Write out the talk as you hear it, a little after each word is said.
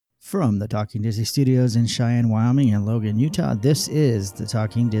From the Talking Disney Studios in Cheyenne, Wyoming and Logan, Utah, this is the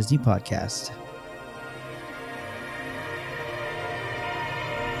Talking Disney Podcast.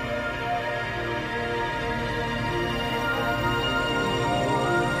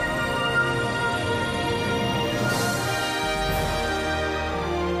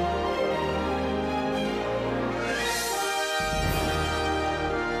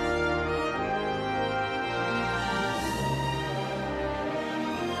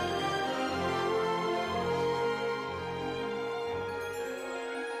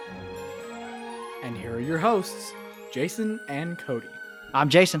 And here are your hosts, Jason and Cody. I'm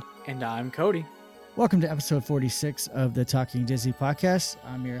Jason. And I'm Cody. Welcome to episode 46 of the Talking Disney Podcast.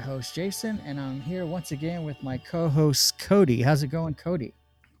 I'm your host, Jason, and I'm here once again with my co-host, Cody. How's it going, Cody?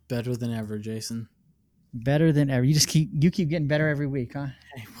 Better than ever, Jason. Better than ever. You keep getting better every week, huh?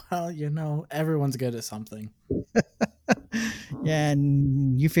 Hey, well, everyone's good at something. Yeah,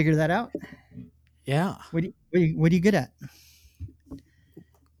 and you figured that out? Yeah. What are you good at?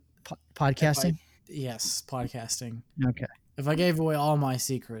 Podcasting? Yes, podcasting. Okay. If I gave away all my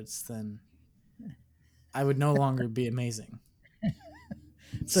secrets, then I would no longer be amazing.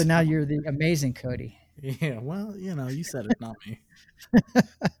 So now you're the amazing Cody. Yeah, well, you said it, not me.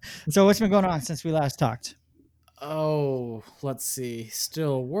 So what's been going on since we last talked? Oh, let's see.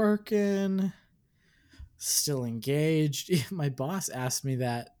 Still working. Still engaged. My boss asked me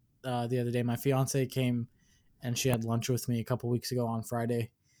that the other day. My fiance came and she had lunch with me a couple weeks ago on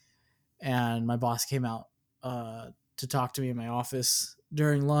Friday. And my boss came out to talk to me in my office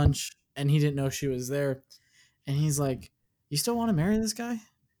during lunch, and he didn't know she was there. And he's like, "You still want to marry this guy?"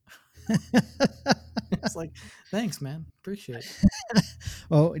 It's like, "Thanks, man. Appreciate it."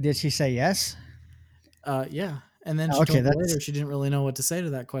 Well, did she say yes? Yeah. And then she told me later she didn't really know what to say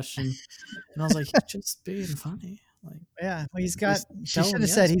to that question. And I was like, "He's just being funny." Like, yeah. Well, she should have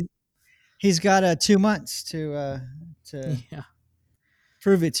said he's got 2 months to yeah.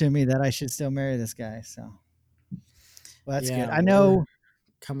 prove it to me that I should still marry this guy. So, well, that's good. I know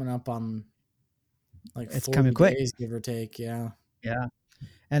coming up on like it's 40 coming quick, days, give or take. Yeah. Yeah.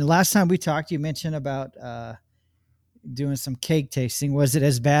 And last time we talked, you mentioned about doing some cake tasting. Was it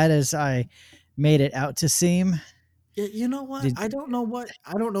as bad as I made it out to seem? Yeah, you know what? I don't know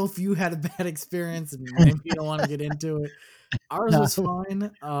if you had a bad experience and maybe you don't want to get into it. Ours was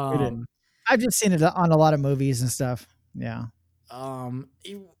fine. I've just seen it on a lot of movies and stuff. Yeah.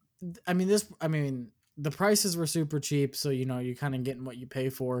 The prices were super cheap, so you're kind of getting what you pay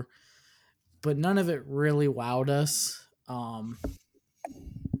for, but none of it really wowed us.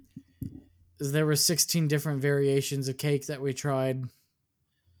 There were 16 different variations of cake that we tried.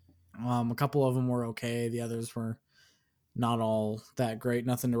 A couple of them were okay, the others were not all that great,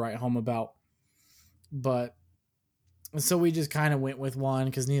 nothing to write home about. But so we just kind of went with one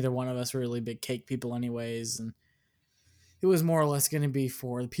because neither one of us were really big cake people anyways, and it was more or less going to be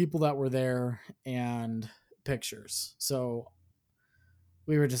for the people that were there and pictures. So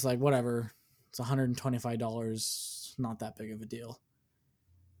we were just like, whatever, it's $125, not that big of a deal.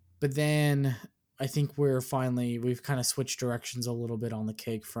 But then I think we've kind of switched directions a little bit on the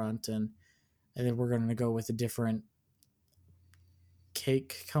cake front, and then we're going to go with a different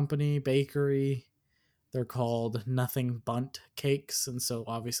cake company, bakery. They're called Nothing Bundt Cakes, and so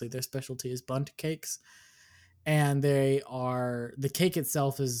obviously their specialty is bundt cakes. And the cake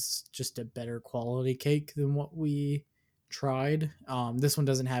itself is just a better quality cake than what we tried. This one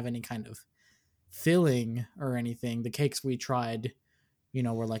doesn't have any kind of filling or anything. The cakes we tried,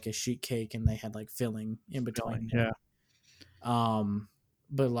 were like a sheet cake and they had like filling in between. Yeah.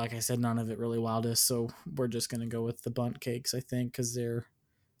 But like I said, none of it really wowed us. So we're just going to go with the bundt cakes, I think, because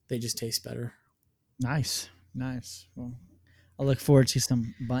they just taste better. Nice. Well, I look forward to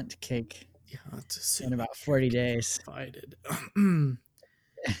some bundt cake. Yeah, in about 40 days. Invited.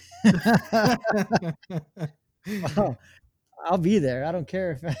 Well, I'll be there. I don't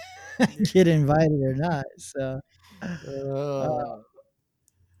care if I get invited or not. So,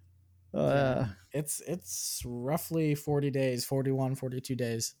 it's roughly 40 days, 41, 42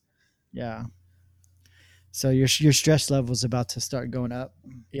 days. Yeah. So your stress level is about to start going up.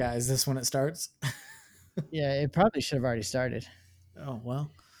 Yeah. Is this when it starts? Yeah, it probably should have already started. Oh,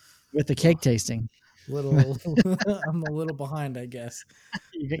 well. With the cake tasting. I'm a little behind, I guess.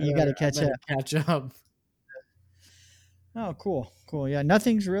 You got to catch up. Oh, cool. Yeah,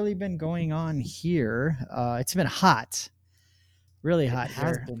 nothing's really been going on here. It's been hot. Really hot here. It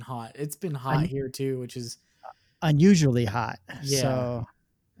has been hot. It's been hot here too, which is unusually hot. Yeah. So,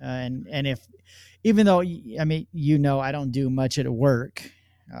 and if, even though, I don't do much at work,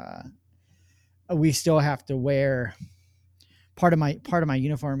 we still have to wear part of my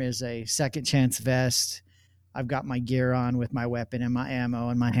uniform is a second chance vest. I've got my gear on with my weapon and my ammo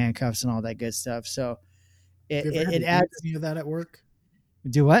and my handcuffs and all that good stuff. So Have you ever had it to use adds. any of that at work?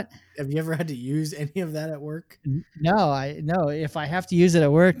 Do what? Have you ever had to use any of that at work? No. If I have to use it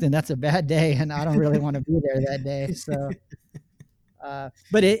at work, then that's a bad day, and I don't really want to be there that day. So,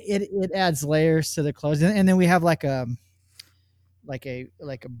 but it adds layers to the clothes, and then we have like a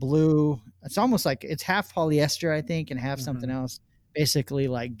blue. It's almost like it's half polyester, I think, and half something else. Basically,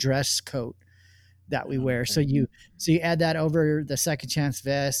 like dress coat that we wear. Okay. So you add that over the second chance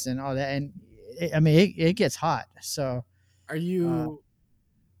vest and all that, and it gets hot. So Are you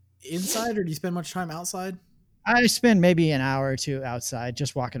inside or do you spend much time outside? I spend maybe an hour or two outside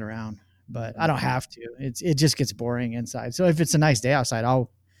just walking around, but I don't have to. It just gets boring inside. So if it's a nice day outside,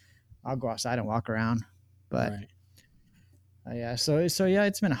 I'll go outside and walk around. But Right. yeah, so yeah,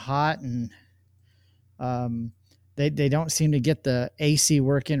 it's been hot, and they don't seem to get the AC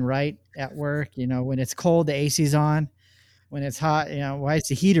working right at work. When it's cold, the AC's on. When it's hot, why is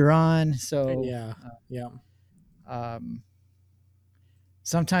the heater on? So Yeah. um,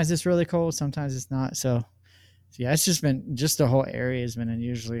 sometimes it's really cold, sometimes it's not. So yeah, it's just the whole area has been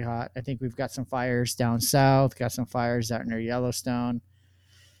unusually hot. I think we've got some fires down south, got some fires out near Yellowstone.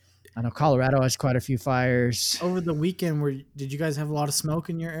 I know Colorado has quite a few fires. Over the weekend, did you guys have a lot of smoke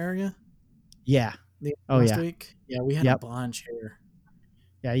in your area? Yeah. Last Yeah. week? Yeah, we had a bunch here.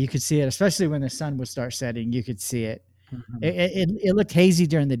 Yeah, you could see it, especially when the sun would start setting. You could see it. It looked hazy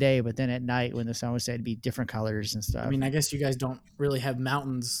during the day, but then at night when the sun was set, it'd be different colors and stuff. I mean, I guess you guys don't really have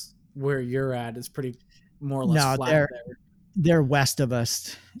mountains where you're at. It's pretty more or less flat they're there. they're west of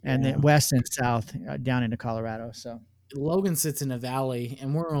us, and then west and south down into Colorado. So Logan sits in a valley,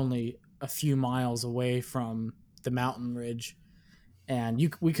 and we're only a few miles away from the mountain ridge, and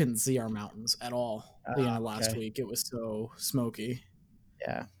we couldn't see our mountains at all the end of last week. It was so smoky.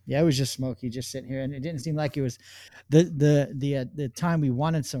 Yeah, it was just smoky, just sitting here, and it didn't seem like it was the time we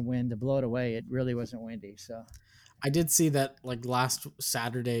wanted some wind to blow it away. It really wasn't windy. So I did see that like last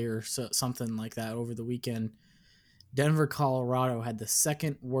Saturday or something like that over the weekend. Denver, Colorado had the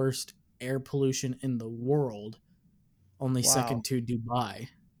second worst air pollution in the world, only second to Dubai.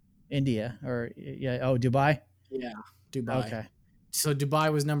 India Dubai? Yeah, Dubai. Okay. So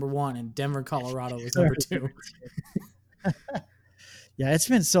Dubai was number 1 and Denver, Colorado was number 2. Yeah, it's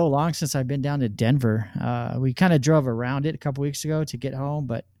been so long since I've been down to Denver. We kind of drove around it a couple weeks ago to get home,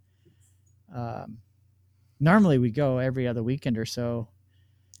 but normally we go every other weekend or so.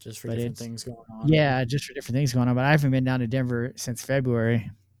 Just for different things going on. Yeah, just for different things going on. But I haven't been down to Denver since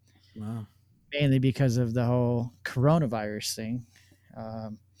February. Wow. Mainly because of the whole coronavirus thing,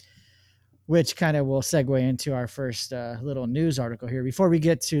 which kind of will segue into our first little news article here. Before we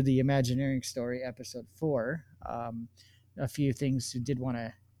get to the Imagineering story, episode 4, a few things we did want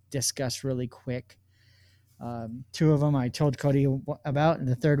to discuss really quick. 2 of them I told Cody about, and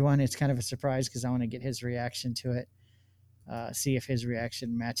the third one is kind of a surprise because I want to get his reaction to it, see if his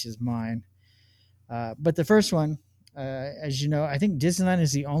reaction matches mine. But the first one, as you know, I think Disneyland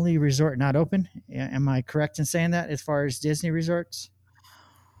is the only resort not open. Am I correct in saying that as far as Disney resorts?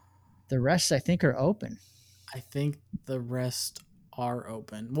 The rest, I think, are open. I think the rest are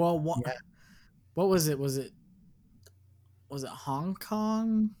open. Well, what was it? Was it Hong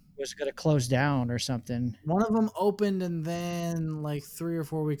Kong? Was going to close down or something. One of them opened and then like 3 or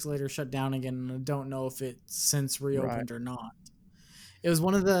 4 weeks later shut down again. And I don't know if it's since reopened or not. It was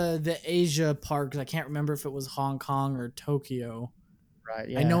one of the Asia parks. I can't remember if it was Hong Kong or Tokyo. Right.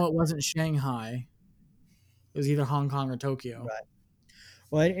 Yeah. I know it wasn't Shanghai. It was either Hong Kong or Tokyo. Right.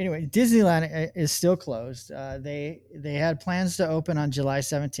 Well, anyway, Disneyland is still closed. They had plans to open on July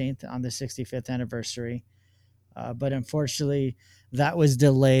 17th on the 65th anniversary, but unfortunately, that was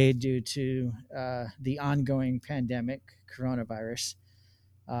delayed due to the ongoing pandemic, coronavirus.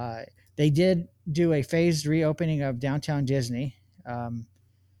 They did do a phased reopening of Downtown Disney.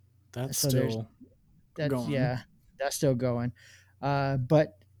 That's still going. Yeah, that's still going.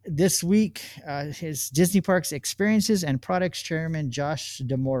 But this week, his Disney Parks Experiences and Products Chairman Josh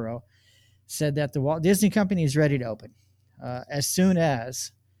D'Amaro said that the Walt Disney Company is ready to open as soon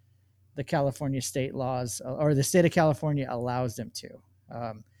as the California state laws or the state of California allows them to.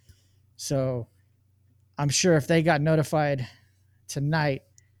 So I'm sure if they got notified tonight,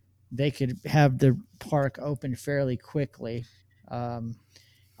 they could have the park open fairly quickly.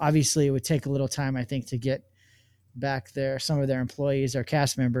 Obviously, it would take a little time, I think, to get back there some of their employees or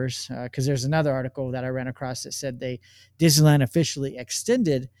cast members, because there's another article that I ran across that said Disneyland officially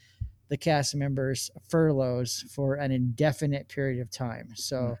extended the cast members' furloughs for an indefinite period of time.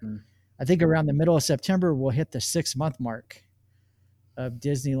 So I think around the middle of September we'll hit the 6-month mark of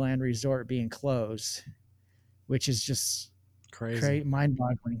Disneyland Resort being closed, which is just Crazy.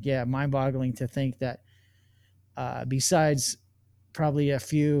 mind-boggling. Yeah, mind-boggling to think that besides probably a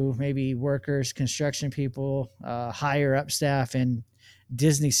few maybe workers, construction people, higher up staff, and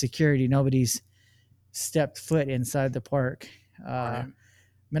Disney security, nobody's stepped foot inside the park. I Right.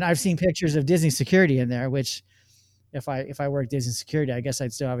 mean, I've seen pictures of Disney security in there, which if I worked Disney security, I guess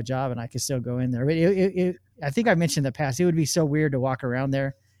I'd still have a job and I could still go in there. But I think I mentioned in the past, it would be so weird to walk around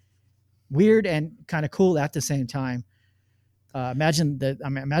there, weird and kind of cool at the same time. Imagine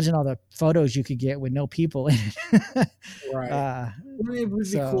all the photos you could get with no people in it. Right. It would be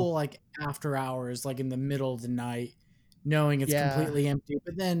So cool, like after hours, like in the middle of the night, knowing it's yeah, completely empty.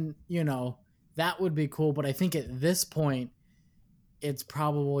 But then, that would be cool. But I think at this point, it's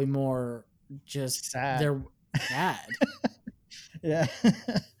probably more just sad. they're sad. Yeah.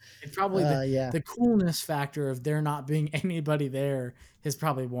 It's probably Yeah. the coolness factor of there not being anybody there has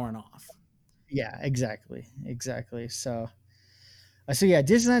probably worn off. Yeah, exactly. Exactly. So yeah,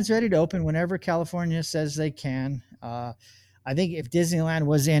 Disneyland's ready to open whenever California says they can. I think if Disneyland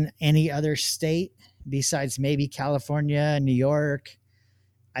was in any other state besides maybe California, New York,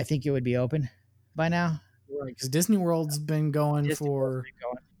 I think it would be open by now. Right. Because Disney World's been going Disney World's for been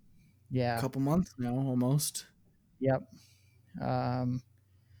going. a Yeah. couple months now, almost. Yep. Um,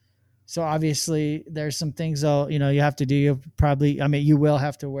 so obviously there's some things though, you have to do. You will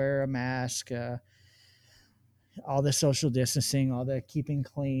have to wear a mask, all the social distancing, all the keeping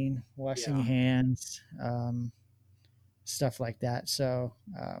clean, washing Yeah. hands, stuff like that. So,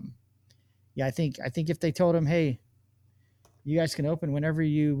 yeah, I think if they told them, hey, you guys can open whenever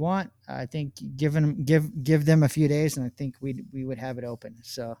you want, I think give them a few days, and I think we would have it open.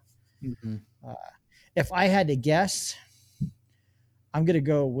 So, Mm-hmm. uh, if I had to guess, I'm gonna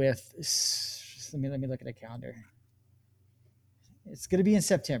go with. Let me look at the calendar. It's gonna be in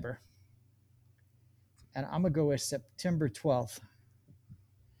September, and I'm gonna go with September 12th.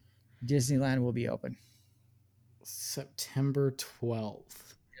 Disneyland will be open. September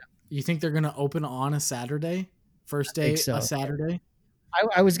 12th. You think they're going to open on a Saturday? First I think day, a so. Saturday?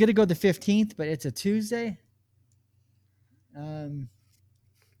 I was gonna go the 15th, but it's a Tuesday. Um,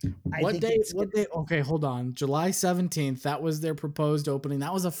 I What think day? it's What day? Okay, hold on. July 17th. That was their proposed opening.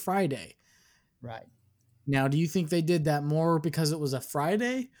 That was a Friday. right. Now, do you think they did that more because it was a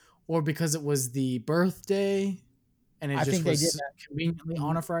Friday or because it was the birthday and it I just think they did was that. conveniently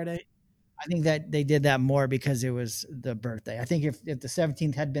on a Friday? I think that they did that more because it was the birthday. I think if the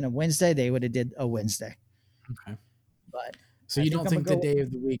 17th had been a Wednesday, they would have did a Wednesday. Okay. But So I you think don't I'm gonna think the go. day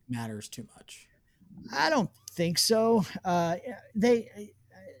of the week matters too much? I don't think so.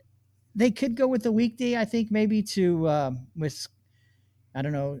 They could go with the weekday. I think maybe to with I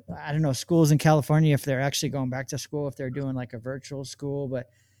don't know. Schools in California, if they're actually going back to school, if they're doing like a virtual school, but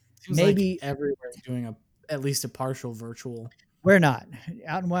Seems like maybe everywhere's doing at least a partial virtual. we're not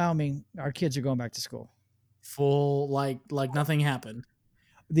out in Wyoming. Our kids are going back to school. Full like nothing happened.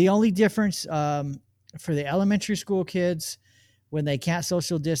 The only difference for the elementary school kids, when they can't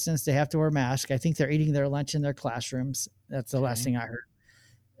social distance, they have to wear a mask. I think they're eating their lunch in their classrooms. That's the last thing I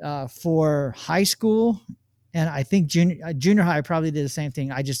heard. For high school, and I think junior high probably did the same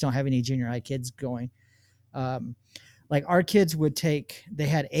thing. I just don't have any junior high kids going. Like our kids they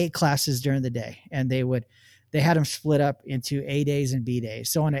had 8 classes during the day, and they had them split up into A days and B days.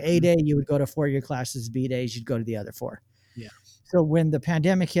 So on an A day, you would go to 4 of your classes. B days, you'd go to the other 4. Yeah. So when the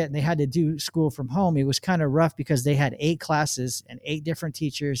pandemic hit and they had to do school from home, it was kind of rough because they had 8 classes and 8 different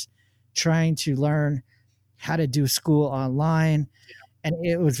teachers trying to learn how to do school online. And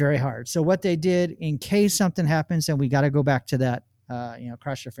it was very hard. So what they did, in case something happens, and we got to go back to that,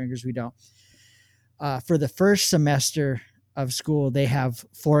 cross your fingers we don't. For the first semester of school, they have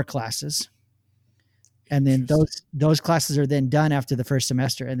 4 classes. And then those classes are then done after the first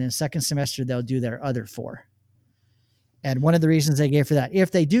semester. And then second semester, they'll do their other 4. And one of the reasons they gave for that,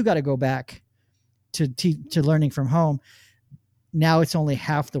 if they do got to go back to learning from home, now it's only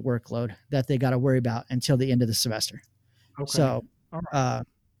half the workload that they got to worry about until the end of the semester. Okay. So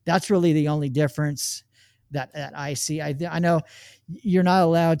that's really the only difference that I see. I know you're not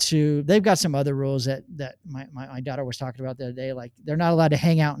allowed to. They've got some other rules that my daughter was talking about the other day. Like they're not allowed to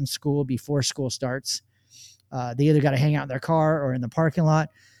hang out in school before school starts. They either got to hang out in their car or in the parking lot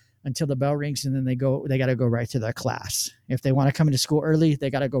until the bell rings, and then they got to go right to their class. If they want to come into school early, they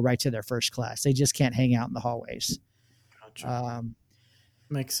got to go right to their first class. They just can't hang out in the hallways. Gotcha.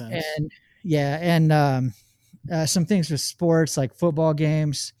 Makes sense. And some things with sports like football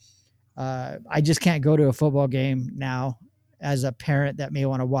games. I just can't go to a football game now as a parent that may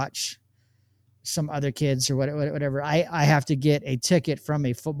want to watch some other kids or whatever, I have to get a ticket from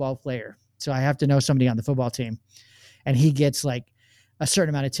a football player. So I have to know somebody on the football team, and he gets like a certain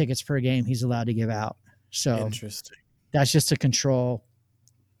amount of tickets per game he's allowed to give out. So Interesting. that's just to control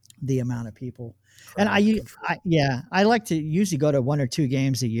the amount of people. And Crowd control. I like to usually go to 1 or 2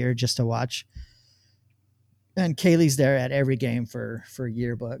 games a year just to watch. And Kaylee's there at every game for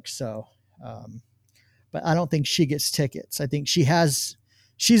yearbook. So, but I don't think she gets tickets. I think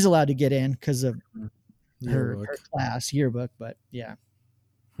she's allowed to get in because of her Yearbook. class yearbook. But yeah,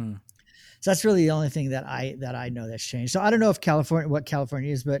 Hmm. so that's really the only thing that I know that's changed. So I don't know if what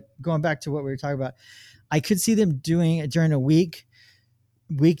California is, but going back to what we were talking about, I could see them doing it during a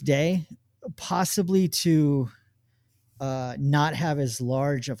weekday, possibly to not have as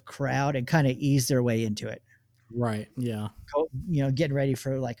large of crowd and kind of ease their way into it. Right. Yeah. Getting ready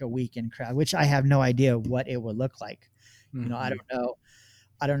for like a weekend crowd, which I have no idea what it would look like. I Mhm. don't know.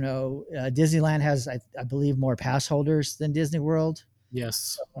 I don't know. Disneyland has, I believe, more pass holders than Disney World.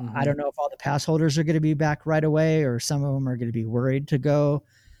 Yes. I don't know if all the pass holders are going to be back right away, or some of them are going to be worried to go,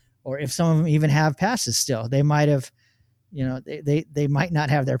 or if some of them even have passes still. They might have, they might not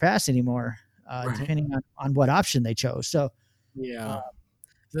have their pass anymore, Right. depending on what option they chose. So, uh, Yeah.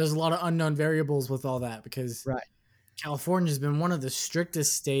 There's a lot of unknown variables with all that because right, California's been one of the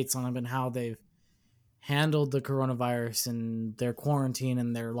strictest states on how they've handled the coronavirus and their quarantine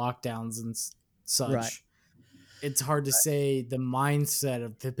and their lockdowns and right, such. It's hard to say the mindset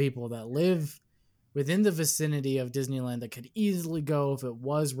of the people that live within the vicinity of Disneyland that could easily go if it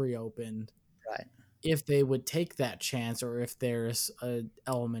was reopened, right. if they would take that chance or if there's an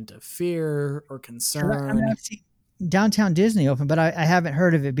element of fear or 'Cause concern. I've seen downtown Disney open, but I haven't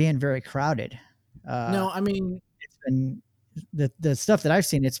heard of it being very crowded. Uh, No, I mean, it's been the stuff that I've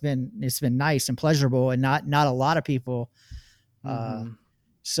seen. It's been nice and pleasurable, and not a lot of people. Uh, mhm,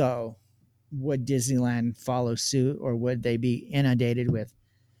 so, would Disneyland follow suit, or would they be inundated with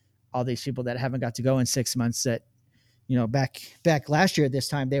all these people that haven't got to go in 6 months? That back last year at this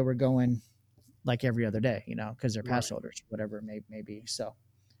time they were going like every other day, because they're pass right. holders, whatever it may be. So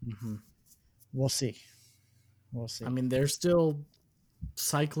Mhm. we'll see. We'll I see. mean, they're still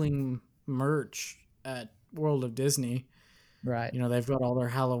cycling merch at World of Disney. Right. They've got all their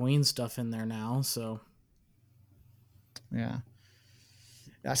Halloween stuff in there now, so Yeah.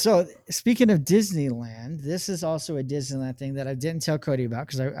 So speaking of Disneyland, this is also a Disneyland thing that I didn't tell Cody about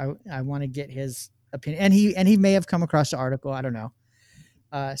because I want to get his opinion, and he may have come across the article. I don't know.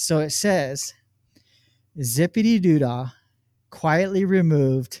 So it says Zippity Doodah quietly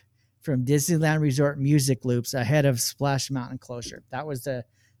removed from Disneyland Resort music loops ahead of Splash Mountain closure. That was the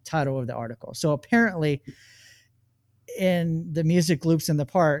title of the article. So apparently, in the music loops in the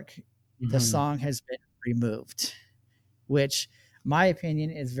park, the mhm. song has been removed, which my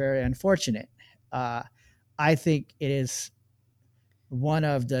opinion is very unfortunate. Uh, I think it is one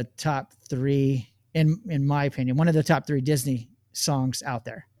of the top three, in my opinion, one of the top three Disney songs out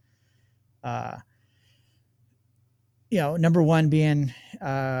there. Uh, number one being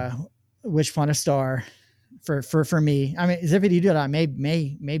 "Wish Upon a Star" for me. I mean, Zippity Doo Dah may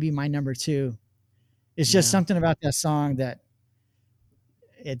be my number two. It's just Yeah. something about that song that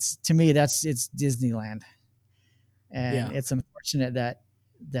it's to me it's Disneyland, and Yeah. it's unfortunate that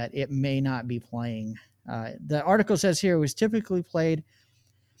it may not be playing. The article says here it was typically played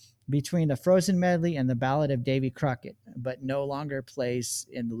between the Frozen medley and the Ballad of Davy Crockett, but no longer plays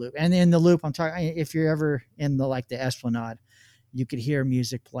in the loop. And in the loop, I'm talking if you're ever in the Esplanade, you could hear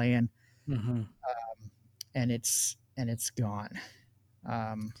music playing, Mhm. and it's gone.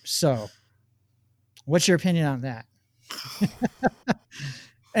 So, what's your opinion on that?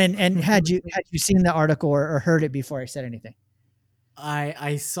 And had you seen the article or heard it before I said anything?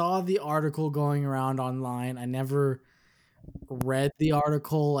 I saw the article going around online. I never read the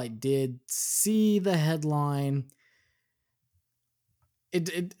article. I did see the headline.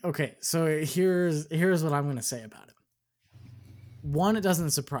 It okay, so here's what I'm going to say about it. One, it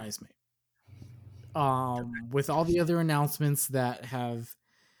doesn't surprise me. With all the other announcements that have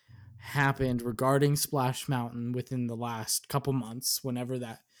happened regarding Splash Mountain within the last couple months, whenever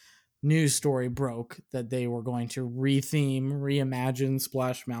that news story broke that they were going to reimagine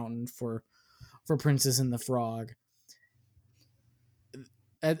Splash Mountain for Princess and the Frog.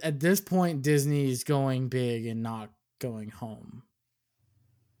 At this point, Disney's going big and not going home.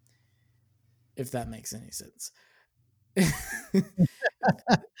 If that makes any sense.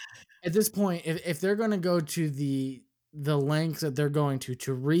 At this point, if they're going to go to the lengths that they're going to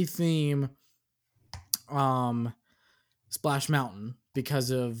retheme um Splash Mountain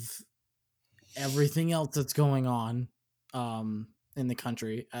because of everything else that's going on in the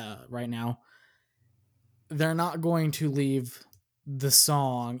country right now, they're not going to leave the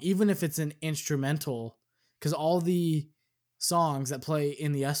song, even if it's an instrumental, because all the songs that play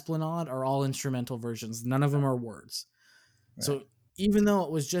in the Esplanade are all instrumental versions. None of them are words. Right. So even though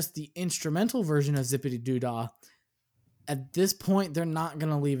it was just the instrumental version of Zippity Doo Dah, at this point they're not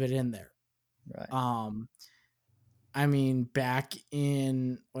going to leave it in there. Right. I mean, back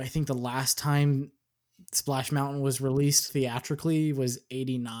in, I think the last time Splash Mountain was released theatrically was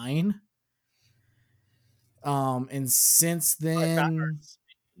 89. And since then,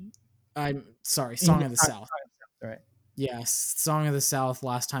 I'm sorry, Song of the South. Right. Yes, Song of the South.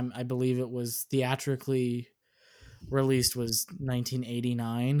 Last time I believe it was theatrically released was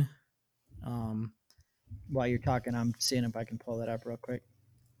 1989. While you're talking, I'm seeing if I can pull that up real quick.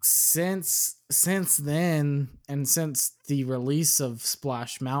 Since then, and since the release of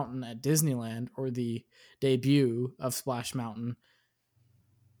Splash Mountain at Disneyland, or the debut of Splash Mountain,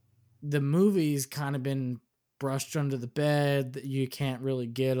 the movie's kind of been brushed under the bed. That you can't really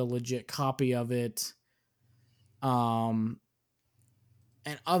get a legit copy of it. And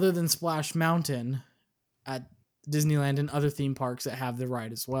other than Splash Mountain at Disneyland and other theme parks that have the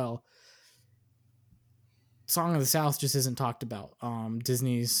ride as well, Song of the South just isn't talked about.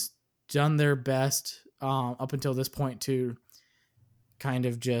 Disney's done their best up until this point to kind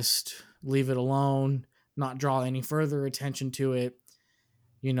of just leave it alone, not draw any further attention to it.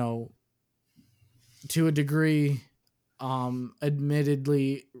 You know, to a degree, admitted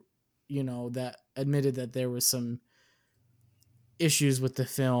that there was some issues with the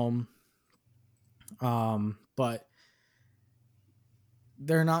film, but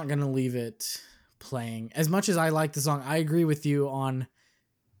they're not going to leave it playing. As much as I like the song, I agree with you on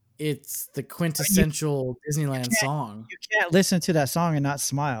it's the quintessential Disneyland song. You can't listen to that song and not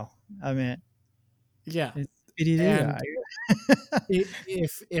smile. I mean, yeah. And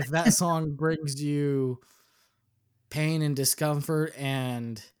if that song brings you pain and discomfort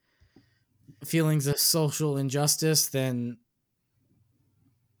and feelings of social injustice, then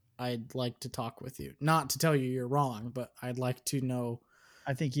I'd like to talk with you. Not to tell you you're wrong, but I'd like to know.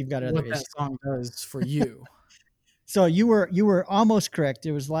 I think you've got what that song does for you. So you were almost correct.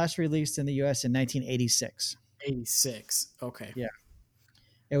 It was last released in the U.S. in 1986. 86. Okay. Yeah.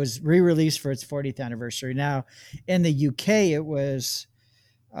 It was re-released for its 40th anniversary. Now, in the UK, it was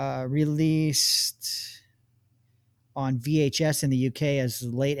released on VHS in the UK as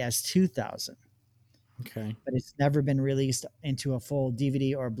late as 2000. Okay. But it's never been released into a full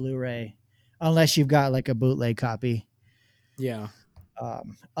DVD or Blu-ray unless you've got like a bootleg copy. Yeah.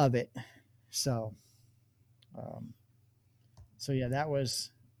 Of it. So yeah, that was,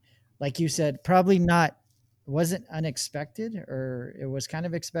 like you said, probably wasn't unexpected, or it was kind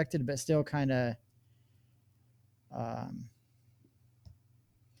of expected, but still kind of, I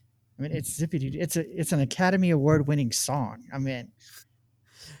mean, it's Zippity. It's an Academy Award winning song. I mean,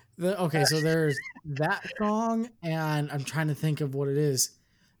 okay, so there's that song, and I'm trying to think of what it is.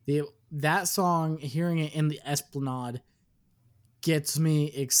 That song, hearing it in the Esplanade, gets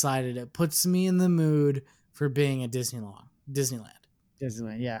me excited. It puts me in the mood for being at Disneyland.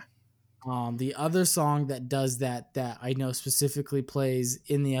 Yeah. The other song that does that I know specifically plays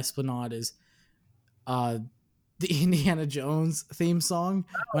in the Esplanade is the Indiana Jones theme song.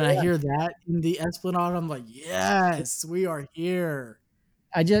 When I hear that in the Esplanade, I'm like, yes, we are here.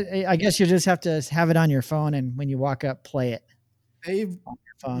 I guess you just have to have it on your phone, and when you walk up, play it. They've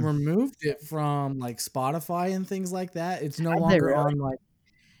removed it from like Spotify and things like that. It's no longer on like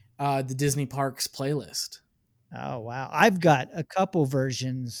the Disney Parks playlist. Oh wow! I've got a couple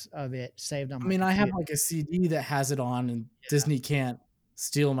versions of it saved on my computer. I have like a CD that has it on, and Disney can't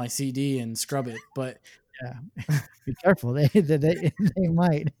steal my CD and scrub it. But yeah, be careful. They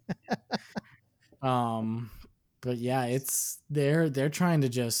might. But yeah, it's they're trying to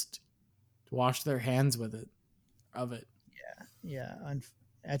just wash their hands of it. Yeah.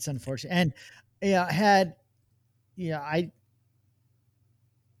 That's unfortunate. And I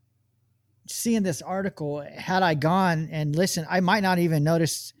seeing this article, had I gone and listened, I might not even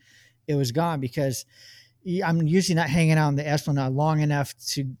notice it was gone, because I'm usually not hanging out on the Esplanade long enough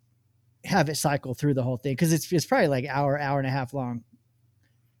to have it cycle through the whole thing, because it's probably like hour and a half long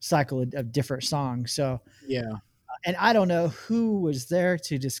cycle of different songs. So yeah, and I don't know who was there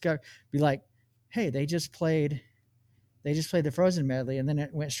to be like, hey, they just played the Frozen medley, and then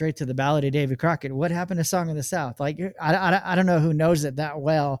it went straight to the Ballad of Davy Crockett. What happened to Song of the South? Like, I don't know who knows it that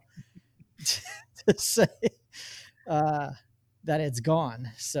well to say that it's gone.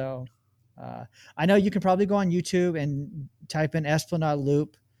 So I know you can probably go on YouTube and type in Esplanade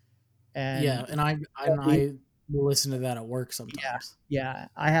Loop. And and I will listen to that at work sometimes. Yeah.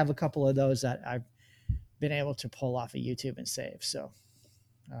 I have a couple of those that been able to pull off of YouTube and save. So,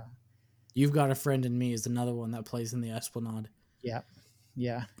 You've Got a Friend in Me is another one that plays in the Esplanade. yeah,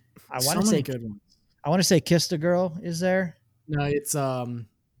 yeah. I So want to many say good ones. I want to say Kiss the Girl is there. No, it's Under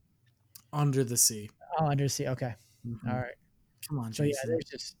the Sea. Oh, Undersea. Okay, Mhm. all right. Come on, So yeah, Jason. there's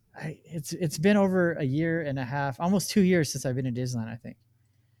just it's been over a year and a half, almost 2 years since I've been in Disneyland, I think.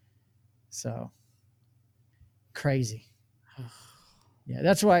 So crazy. Yeah,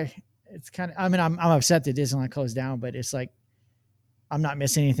 that's why it's kind of. I mean, I'm upset that Disneyland closed down, but it's like I'm not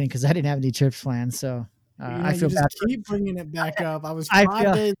missing anything because I didn't have any trips planned. So I You feel just bad. keep bringing it back up. I was I 5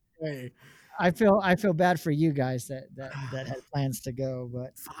 feel days away. I feel bad for you guys that had plans to go,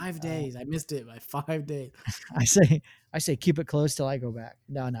 but 5 days. I missed it by 5 days. I say keep it closed till I go back.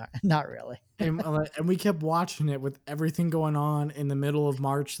 No, not really. And we kept watching it with everything going on in the middle of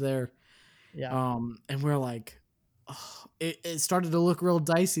March there. Yeah, And we're like, oh, it started to look real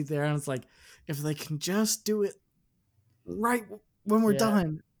dicey there. And it's like, if they can just do it right when we're yeah.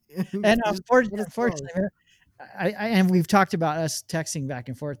 done. And Just let us go. unfortunately, and we've talked about us texting back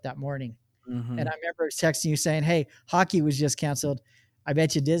and forth that morning. And Mhm. I remember texting you saying, "Hey, hockey was just canceled. I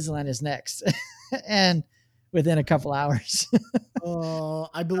bet you Disneyland is next." And within a couple hours.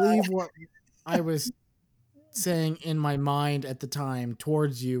 I believe what I was saying in my mind at the time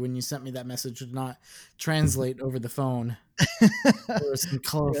towards you when you sent me that message did not translate over the phone. There were some Yeah,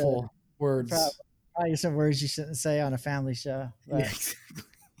 colorful words. probably some words you shouldn't say on a family show, Yeah, but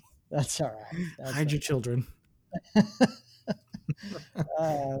that's all right. That's hide all your children.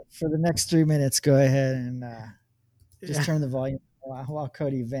 for the next 3 minutes. Go ahead and just Yeah. turn the volume while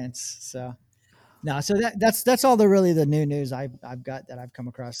Cody vents. So no, so that's all the new news I've got that I've come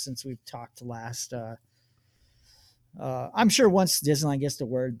across since we've talked last. I'm sure once Disneyland gets the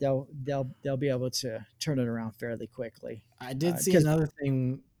word, they'll be able to turn it around fairly quickly. I did see Because another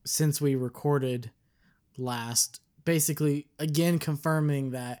thing since we recorded last, basically again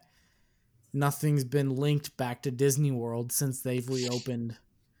confirming that nothing's been linked back to Disney World since they've reopened as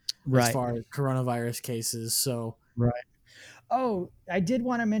right, far as coronavirus cases. So right. Oh, I did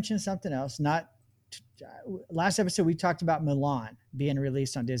want to mention something else. Not last episode we talked about Mulan being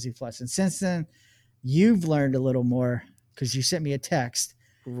released on Disney Plus, and since then you've learned a little more because you sent me a text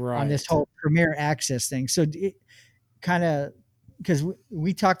on this right. whole Premier Access thing. So it kind of because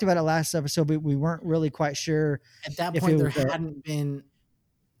we talked about it last episode, but we weren't really quite sure At that if it point there was hadn't been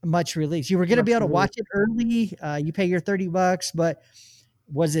a much release. You were going to be much able to release. watch it early. You pay your $30, but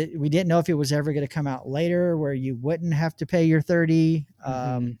was it? We didn't know if it was ever going to come out later, where you wouldn't have to pay your 30.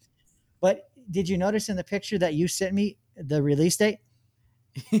 But did you notice in the picture that you sent me the release date?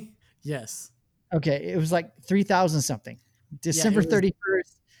 Yes. Okay, it was like 3,000 something, Yeah, it December was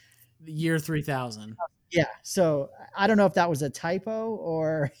 31st. the year 3000. Yeah, so I don't know if that was a typo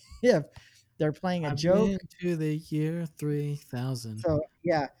or if they're playing a I've joke. been to the year 3000. So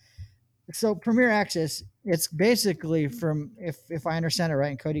yeah, so Premier Access, it's basically from if I understand it right,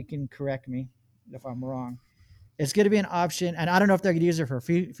 and Cody can correct me if I'm wrong. It's going to be an option, and I don't know if they're going to use it for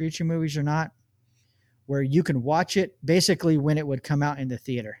future movies or not, where you can watch it basically when it would come out in the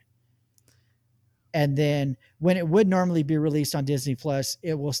theater. And then when it would normally be released on Disney Plus,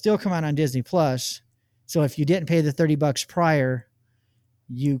 it will still come out on Disney Plus. So if you didn't pay the $30 prior,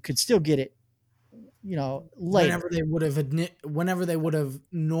 you could still get it, later. Whenever they would have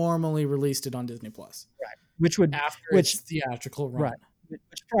normally released it on Disney Plus Right. Which would after which its theatrical run. right.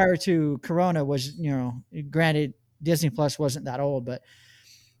 Which prior to Corona was, granted Disney Plus wasn't that old, but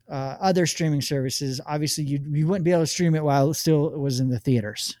other streaming services, obviously you wouldn't be able to stream it while it still was in the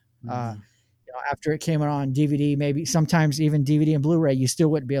theaters. After it came out on DVD, maybe sometimes even DVD and Blu-ray, you still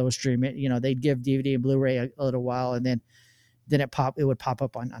wouldn't be able to stream it. They'd give DVD and Blu-ray a little while, and then it would pop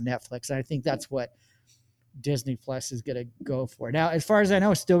up on Netflix. And I think that's what Disney Plus is going to go for. Now, as far as I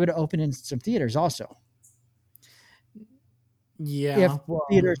know, it's still going to open in some theaters also. Yeah. If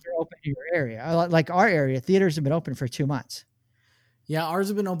theaters are open in your area, like our area, theaters have been open for 2 months. Yeah, ours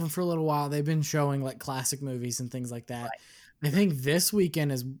have been open for a little while. They've been showing like classic movies and things like that. Right. I think this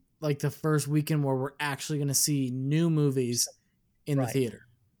weekend is like the first weekend where we're actually going to see new movies in the theater.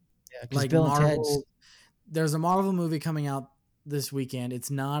 Yeah, like Bill Marvel. And Ted's. There's a Marvel movie coming out this weekend.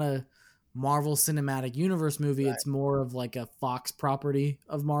 It's not a Marvel Cinematic Universe movie. Right. It's more of like a Fox property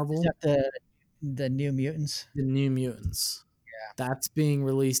of Marvel. Is that the New Mutants? The New Mutants. Yeah. That's being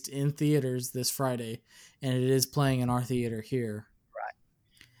released in theaters this Friday, and it is playing in our theater here.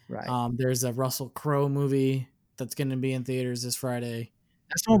 Right. There's a Russell Crowe movie that's going to be in theaters this Friday.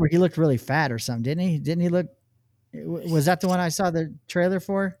 That's the one where he looked really fat or something, didn't he? Didn't he look? Was that the one I saw the trailer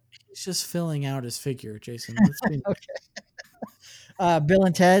for? He's just filling out his figure, Jason. Okay. Bill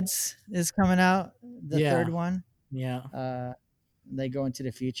and Ted's is coming out the third Yeah. one. Yeah. They go into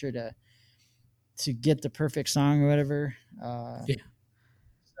the future to get the perfect song or whatever. Yeah.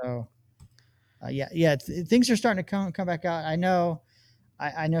 So yeah, things are starting to come back out. I know.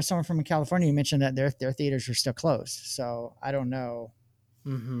 I know someone from California who mentioned that their theaters are still closed. So I don't know.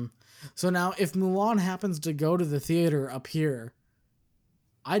 Mm-hmm. So now, if Mulan happens to go to the theater up here,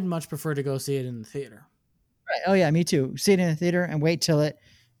 I'd much prefer to go see it in the theater. Right. Oh yeah, me too. See it in the theater and wait till it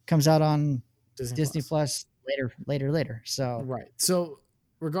comes out on Disney Disney Plus. Plus later. So Right. So,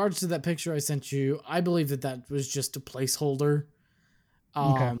 regards to that picture I sent you, I believe that was just a placeholder.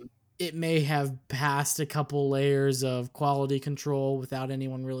 okay, Um, it may have passed a couple layers of quality control without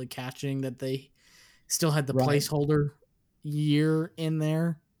anyone really catching that they still had the right. placeholder year in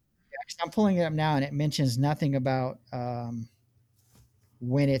there. I'm pulling it up now, and it mentions nothing about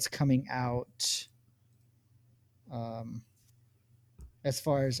when it's coming out. Um, as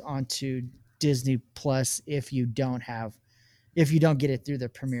far as onto Disney Plus, if you don't get it through the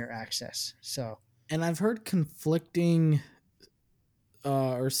Premier Access. So And I've heard conflicting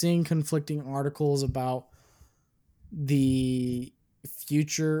or seeing conflicting articles about the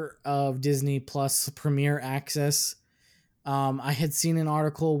future of Disney Plus Premier Access. I had seen an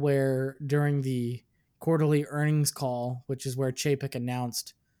article where during the quarterly earnings call, which is where Chapek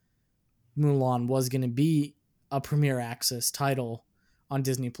announced Mulan was going to be a Premier Access title on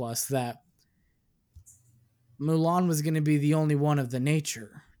Disney Plus, that Mulan was going to be the only one of the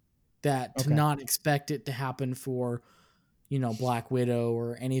nature, that to okay, not expect it to happen for, Black Widow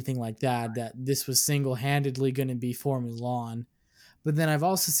or anything like that, that this was single handedly going to be for Mulan. But then I've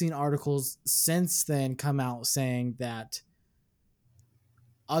also seen articles since then come out saying that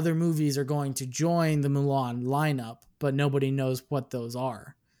other movies are going to join the Mulan lineup, but nobody knows what those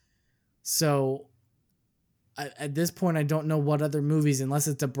are. So at this point, I don't know what other movies, unless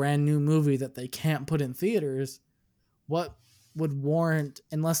it's a brand new movie that they can't put in theaters, what would warrant,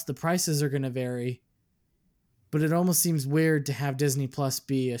 unless the prices are going to vary. But it almost seems weird to have Disney Plus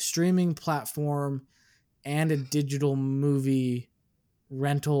be a streaming platform and a digital movie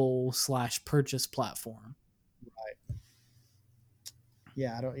rental / purchase platform.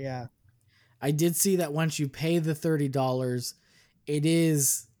 yeah, I don't. Yeah, I did see that once you pay the $30,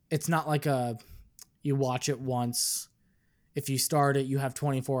 it's not like you watch it once. If you start it, you have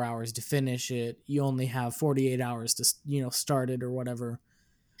 24 hours to finish it. You only have 48 hours to, start it or whatever.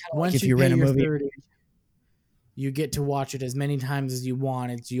 like Once if you you pay rent a your movie. 30, you get to watch it as many times as you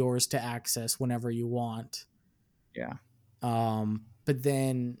want. It's yours to access whenever you want. Yeah, But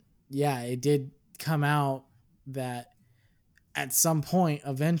then, yeah, it did come out that at some point,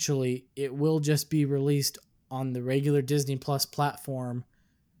 eventually, it will just be released on the regular Disney Plus platform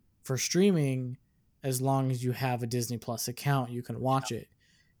for streaming. As long as you have a Disney Plus account, you can watch it.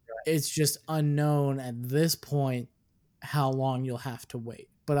 It's just unknown at this point how long you'll have to wait.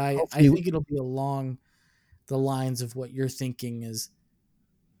 But I hopefully, think it'll be along the lines of what you're thinking, is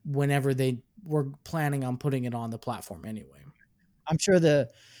whenever they were planning on putting it on the platform anyway. I'm sure the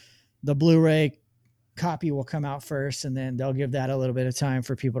Blu-ray copy will come out first, and then they'll give that a little bit of time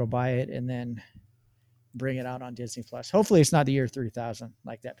for people to buy it, and then bring it out on Disney Plus. Hopefully, it's not the year 3000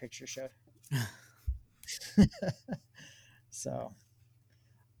 like that picture showed. So,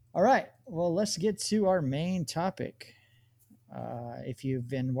 all right. Well, let's get to our main topic. If you've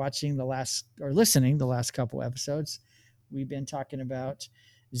been watching the last or listening the last couple episodes, we've been talking about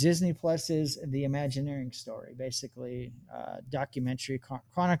Disney Plus's The Imagineering Story, basically documentary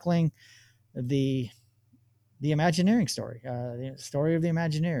chronicling the Imagineering story, the story of the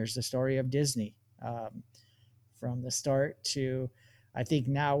Imagineers, the story of Disney, from the start to, I think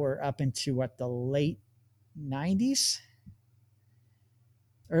now we're up into what, the late 90s,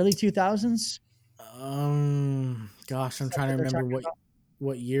 early 2000s. Gosh, I'm Is that trying to what they're remember talking about?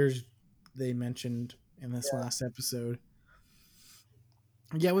 what years they mentioned in this Yeah, last episode.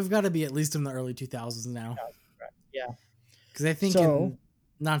 Yeah, we've got to be at least in the early 2000s now. right. Yeah. Because I think So,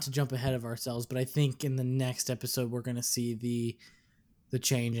 not to jump ahead of ourselves, but I think in the next episode we're going to see the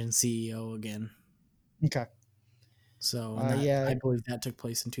change in CEO again. okay. So, and that, Yeah, I believe that took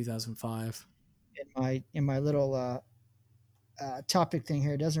place in 2005. in my little topic thing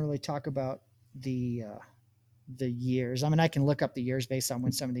here, it doesn't really talk about the years. I mean, I can look up the years based on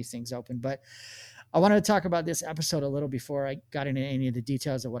when some of these things open, but I wanted to talk about this episode a little before I got into any of the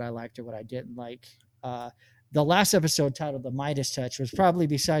details of what I liked or what I didn't like. The last episode, titled "The Midas Touch," was probably,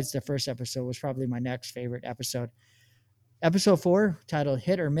 besides the first episode, was probably my next favorite episode. Episode 4, titled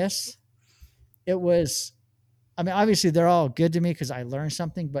 "Hit or Miss," it was. I mean, obviously they're all good to me because I learned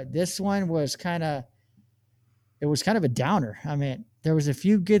something, but this one was kind of, it was kind of a downer. I mean, there was a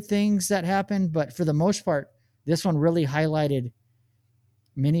few good things that happened, but for the most part, this one really highlighted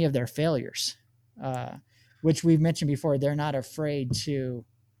many of their failures, uh, which we've mentioned before. They're not afraid to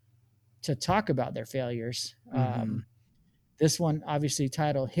talk about their failures. Hmm. This one, obviously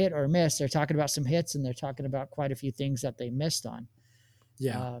titled "Hit or Miss," they're talking about some hits and they're talking about quite a few things that they missed on.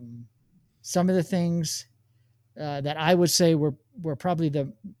 Yeah. Um, some of the things that I would say were probably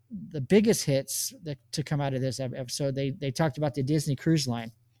the biggest hits to come out of this episode. They talked about the Disney Cruise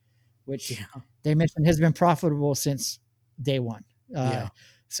Line, which Yeah. they mentioned has been profitable since day one. Uh, Yeah.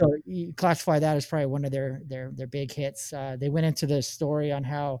 so you classify that as probably one of their big hits. They went into the story on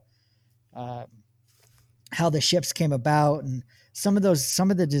uh, how the ships came about, and some of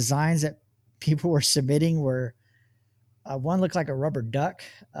the designs that people were submitting were one looked like a rubber duck.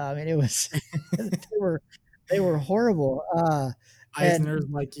 And it was they were they were horrible. And Eisner's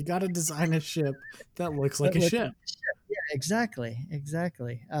like, you got to design a ship that looks like that a looked ship. like a ship. Yeah,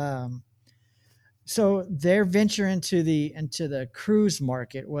 exactly. So their venture into the cruise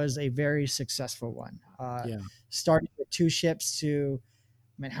market was a very successful one. Yeah. Starting with two ships to,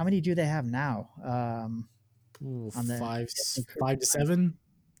 I mean, how many do they have now? Ooh, On the Disney Cruise Line? 5 to 7,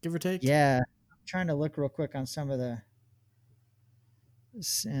 give or take. Yeah, I'm trying to look real quick on some of the,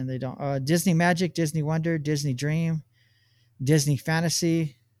 and they don't. Disney Magic, Disney Wonder, Disney Dream, Disney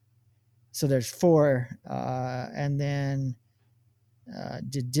Fantasy. So there's four, and then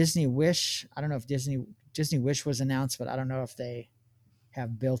did Disney Wish? I don't know if Disney Wish was announced, but I don't know if they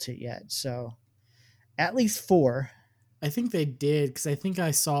have built it yet. So at least four. I think they did because I think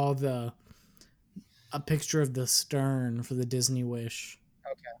I saw a picture of the stern for the Disney Wish.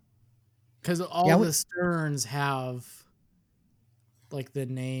 Okay. Because all Yeah. the sterns have like the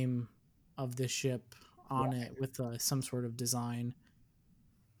name of the ship on it with some sort of design.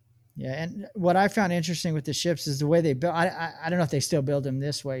 Yeah, and what I found interesting with the ships is the way they built. I don't know if they still build them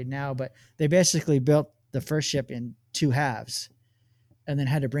this way now, but they basically built the first ship in two halves, and then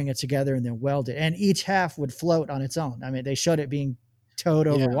had to bring it together and then weld it. And each half would float on its own. I mean, they showed it being towed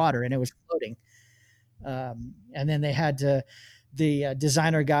Yeah. over water, and it was floating. And then they had to the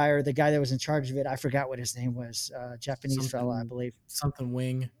designer guy or the guy that was in charge of it. I forgot what his name was. Japanese fella, I believe. Something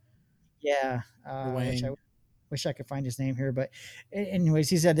wing Yeah, or which I wang. wish I could find his name here. But anyways,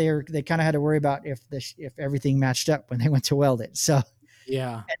 he said they kind of had to worry about if everything matched up when they went to weld it. So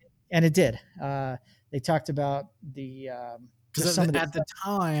Yeah. and it did. They talked about the just Because some of the at the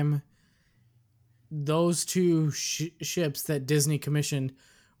time, those two ships that Disney commissioned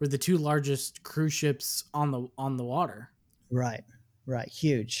were the two largest cruise ships on the water. right,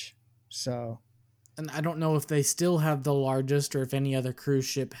 huge. So And I don't know if they still have the largest or if any other cruise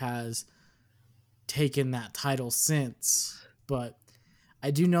ship has taken that title since, but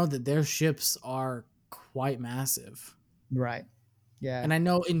I do know that their ships are quite massive. right, yeah, And I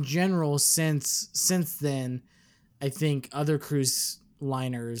know in general since then, I think other cruise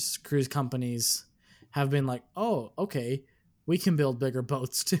companies have been like, "Oh, okay, we can build bigger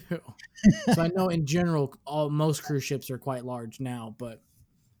boats too." So I know in general most cruise ships are quite large now, but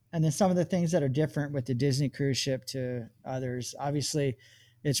and then some of the things that are different with the Disney cruise ship to others. Obviously,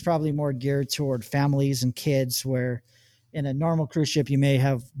 it's probably more geared toward families and kids. Where in a normal cruise ship, you may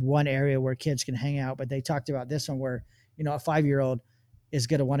have one area where kids can hang out, but they talked about this one where a 5-year-old is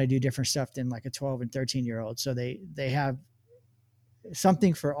going to want to do different stuff than like a 12 and 13-year-old. So they have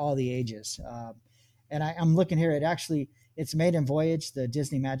something for all the ages. And I'm looking here. Its maiden voyage, the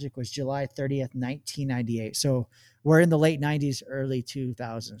Disney Magic, was July 30th, 1998. So we're in the late 90s, early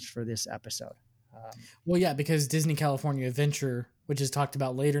 2000s for this episode. well, yeah, because Disney California Adventure, which is talked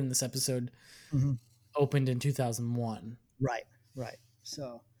about later in this episode, Mhm. opened in 2001. Right, right.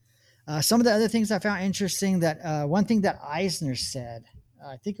 So some of the other things I found interesting that one thing that Eisner said,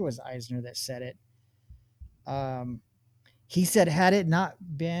 I think it was Eisner that said it. He said, had it not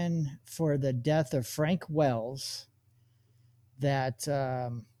been for the death of Frank Wells, that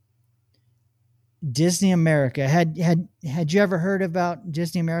Disney America had you ever heard about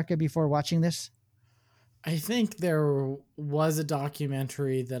Disney America before watching this? I think there was a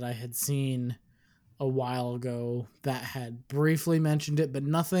documentary that I had seen a while ago that had briefly mentioned it, but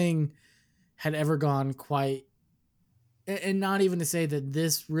nothing had ever gone quite, and not even to say that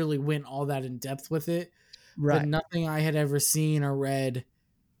this really went all that in depth with it, but Right. nothing I had ever seen or read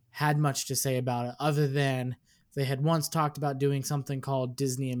had much to say about it other than they had once talked about doing something called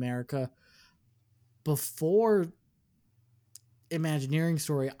Disney America before Imagineering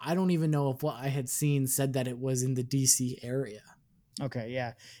Story. I don't even know if what I had seen said that it was in the DC area. Okay.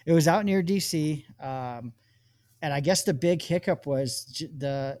 Yeah. It was out near DC, and I guess the big hiccup was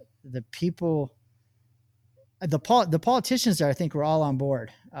the people the politicians there, I think, were all on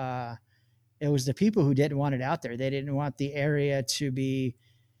board. It was the people who didn't want it out there. They didn't want the area to be,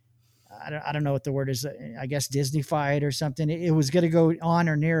 I don't know what the word is. I guess Disneyfied or something. It was going to go on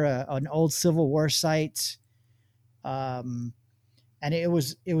or near an old Civil War site. And it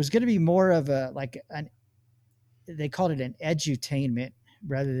was going to be more of they called it an edutainment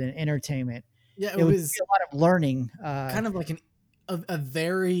rather than entertainment. Yeah, it was a lot of learning. Kind of like a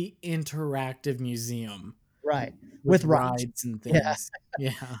very interactive museum. Right. With rides and things.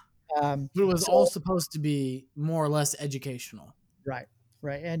 Yeah. But it was all supposed to be more or less educational. Right.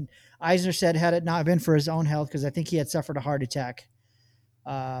 Right. And Eisner said, had it not been for his own health, because I think he had suffered a heart attack.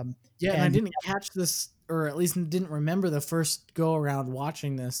 And I didn't catch this, or at least didn't remember the first go around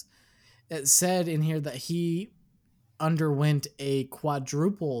watching this. It said in here that he underwent a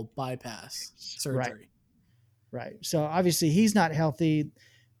quadruple bypass surgery. Right. So obviously he's not healthy.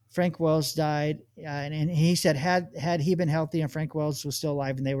 Frank Wells died, and he said had he been healthy and Frank Wells was still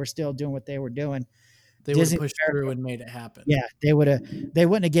alive and they were still doing what they were doing, they would have pushed through and made it happen. Yeah, they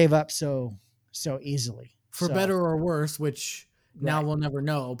wouldn't have gave up so easily. For better or worse, which now we'll never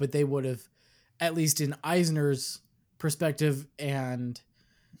know, but they would have, at least in Eisner's perspective and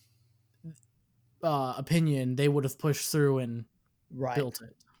opinion, they would have pushed through and built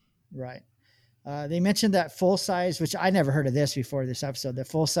it. Right. They mentioned that full size, which I never heard of this before this episode, the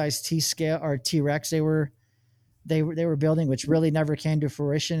full size T-scale or T-Rex they were building, which really never came to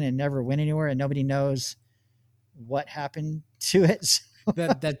fruition and never went anywhere, and nobody knows what happened to it.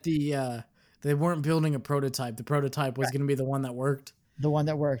 that they weren't building a prototype. The prototype was going to be the one that worked. The one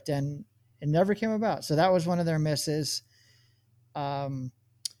that worked, and it never came about. So that was one of their misses.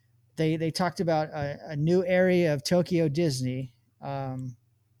 They talked about a new area of Tokyo Disney.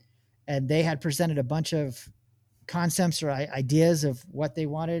 And they had presented a bunch of concepts or ideas of what they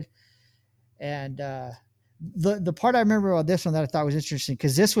wanted. And the part I remember about this one that I thought was interesting,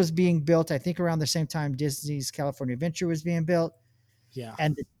 because this was being built, I think, around the same time Disney's California Adventure was being built. Yeah.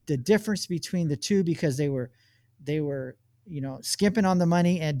 And the difference between the two, because they were skimping on the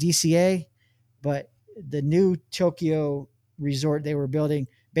money at DCA, but the new Tokyo resort they were building,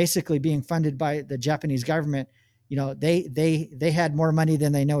 basically being funded by the Japanese government, they had more money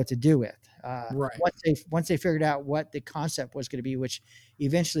than they know what to do with. Once they figured out what the concept was going to be, which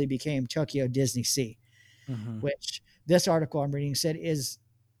eventually became Tokyo Disney Sea, which this article I'm reading said is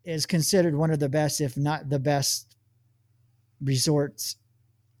considered one of the best, if not the best, resorts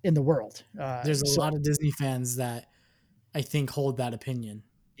in the world. There's a lot of Disney fans that I think hold that opinion.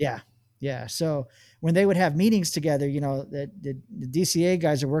 Yeah. Yeah. So when they would have meetings together, the DCA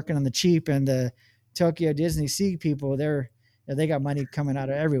guys are working on the cheap, and the Tokyo Disney Sea people, they got money coming out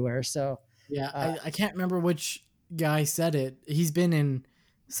of everywhere. So yeah, I can't remember which guy said it. He's been in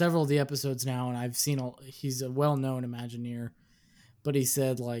several of the episodes now, and I've seen he's a well-known Imagineer, but he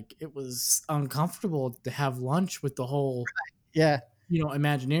said it was uncomfortable to have lunch with the whole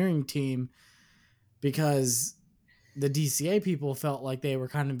Imagineering team, because the DCA people felt like they were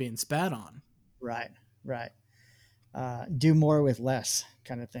kind of being spat on. Right. Do more with less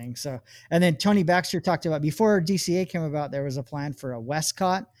kind of thing. So, and then Tony Baxter talked about, before DCA came about, there was a plan for a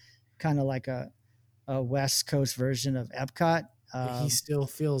Westcott, kind of like a West Coast version of Epcot. He still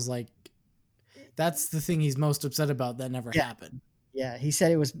feels like that's the thing he's most upset about that never happened. Yeah. He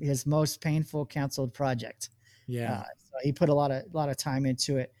said it was his most painful canceled project. Yeah. So he put a lot of time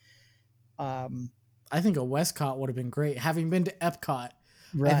into it. I think a Westcott would have been great. Having been to Epcot,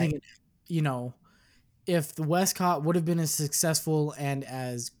 I think, if the Westcott would have been as successful and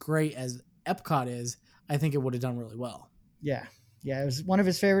as great as Epcot is, I think it would have done really well. Yeah. It was one of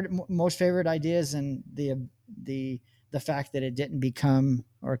his most favorite ideas, and the fact that it didn't become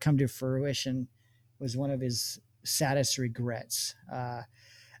or come to fruition was one of his saddest regrets.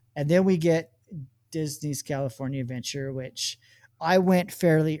 And then we get Disney's California Adventure, which I went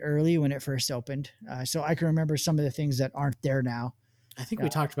fairly early when it first opened. So I can remember some of the things that aren't there now. I think we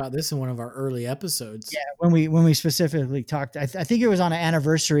talked about this in one of our early episodes. Yeah, when we specifically talked, I think it was on an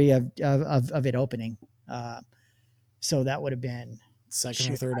anniversary of it opening. So that would have been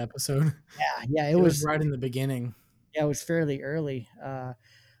second or third episode. Yeah, it was right in the beginning. Yeah, it was fairly early.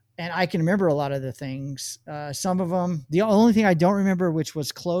 And I can remember a lot of the things. Some of them, the only thing I don't remember, which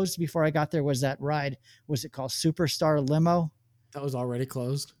was closed before I got there, was that ride. Was it called Superstar Limo? That was already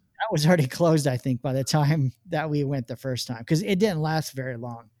closed. That was already closed, I think, by the time that we went the first time, because it didn't last very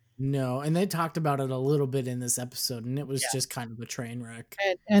long. No, and they talked about it a little bit in this episode, and it was just kind of a train wreck.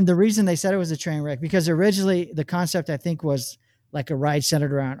 And the reason they said it was a train wreck, because originally the concept, I think, was like a ride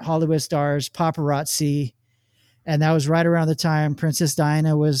centered around Hollywood stars, paparazzi, and that was right around the time Princess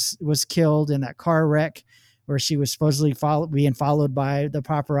Diana was killed in that car wreck, where she was supposedly being followed by the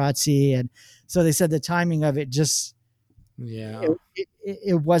paparazzi. And so they said the timing of it just, Yeah.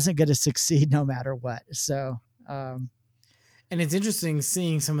 it wasn't going to succeed no matter what. So, And it's interesting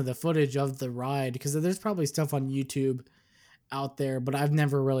seeing some of the footage of the ride, because there's probably stuff on YouTube out there, but I've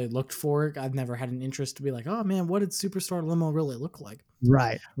never really looked for it. I've never had an interest to be like, oh man, what did Superstar Limo really look like?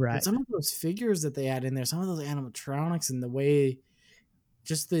 right. But some of those figures that they had in there, some of those animatronics and the way,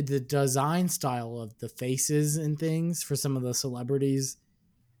 just the design style of the faces and things for some of the celebrities,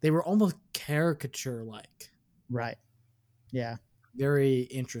 they were almost caricature like. Right. Yeah. Very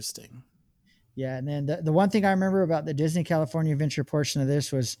interesting. Yeah. And then the one thing I remember about the Disney California Adventure portion of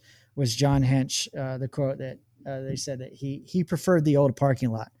this was John Hench, the quote that they said that he preferred the old parking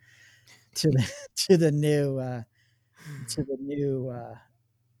lot to the, to the new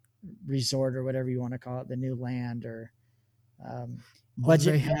resort, or whatever you want to call it, the new land, or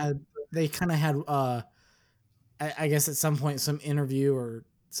budget. They kind of had I guess at some point some interview or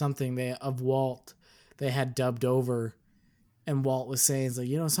something of Walt they had dubbed over, and Walt was saying, it's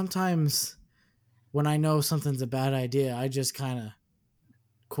like, sometimes when I know something's a bad idea, I just kind of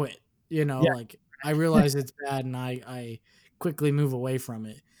quit, Yeah. like I realize it's bad and I quickly move away from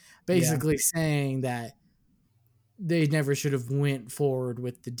it, basically saying that they never should have went forward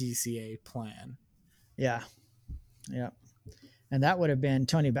with the DCA plan. Yeah. And that would have been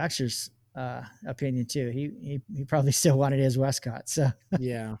Tony Baxter's opinion too. He probably still wanted his Westcott. So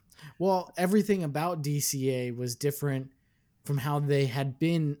Yeah. Well, everything about DCA was different from how they had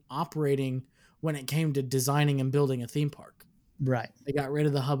been operating when it came to designing and building a theme park. right. They got rid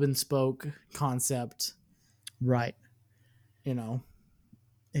of the hub and spoke concept. Right.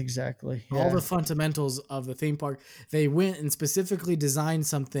 Exactly. All the fundamentals of the theme park. They went and specifically designed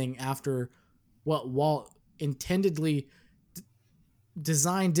something after what Walt intendedly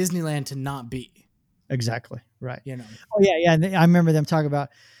designed Disneyland to not be. Exactly. Right. Oh yeah. And I remember them talking about,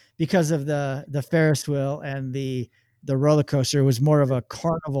 because of the Ferris wheel and the roller coaster, was more of a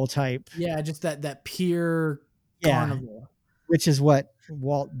carnival type. Yeah. Just that pure carnival, which is what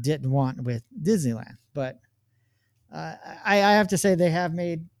Walt didn't want with Disneyland. But I have to say they have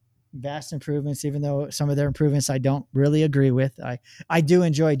made vast improvements, even though some of their improvements I don't really agree with. I do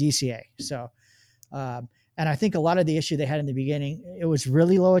enjoy DCA. So, and I think a lot of the issue they had in the beginning, it was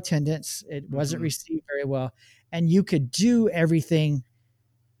really low attendance. It wasn't received very well. And you could do everything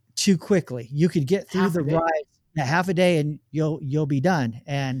too quickly. You could get through the ride in half a day and you'll be done.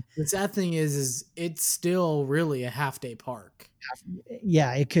 And the sad thing is it's still really a half-day park.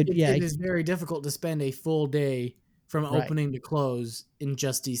 Yeah, it could. It is very difficult to spend a full day from opening to close in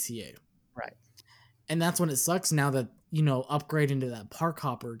just DCA. Right. And that's when it sucks now that, upgrading to that park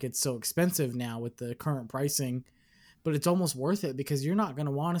hopper gets so expensive now with the current pricing, but it's almost worth it because you're not going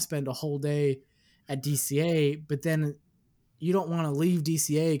to want to spend a whole day at DCA, but then you don't want to leave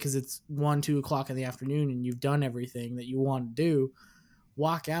DCA because it's 1-2 o'clock in the afternoon and you've done everything that you want to do,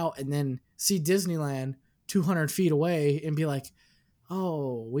 walk out and then see Disneyland 200 feet away and be like,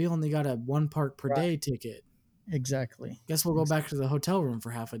 oh, we only got a 1 park per day ticket. Exactly. Guess we'll go back to the hotel room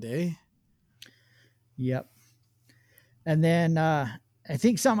for half a day. Yep. And then I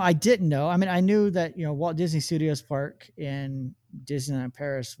think something I didn't know. I mean, I knew that, Walt Disney Studios Park in Disneyland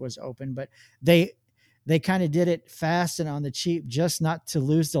Paris was open, but they kind of did it fast and on the cheap, just not to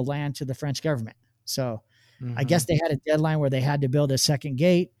lose the land to the French government. So I guess they had a deadline where they had to build a second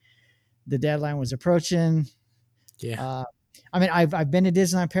gate. The deadline was approaching. Yeah. I mean, I've been to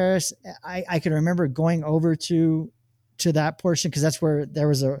Disneyland Paris. I can remember going over to that portion because that's where there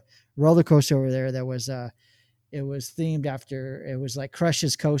was a roller coaster over there that was it was themed after, it was like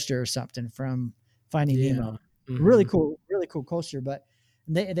Crush's coaster or something from Finding Nemo. Mm-hmm. Really cool coaster. But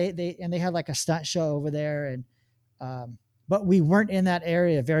they had like a stunt show over there, and but we weren't in that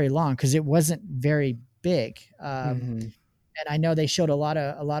area very long because it wasn't very big. And I know they showed a lot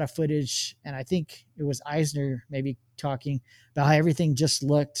of footage, and I think it was Eisner maybe talking about how everything just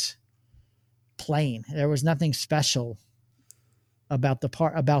looked plain. There was nothing special about the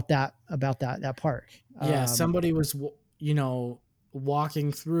park, about that park. Yeah, somebody was,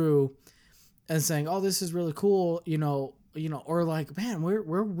 walking through and saying, "Oh, this is really cool," or like, "Man,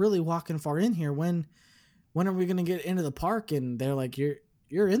 we're really walking far in here. When are we gonna get into the park?" And they're like, "You're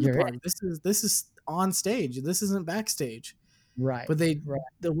in the park. This is on stage. This isn't backstage." Right. But the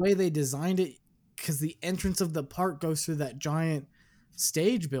way they designed it, because the entrance of the park goes through that giant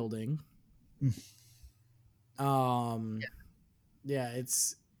stage building.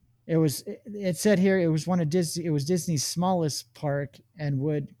 It said here it was Disney's smallest park and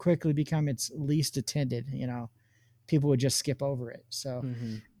would quickly become its least attended. People would just skip over it. So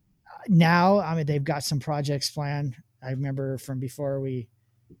Now, I mean, they've got some projects planned. I remember from before we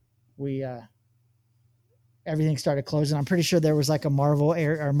everything started closing. I'm pretty sure there was like a Marvel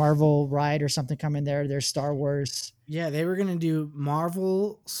air or Marvel ride or something coming there. There's Star Wars. Yeah, they were gonna do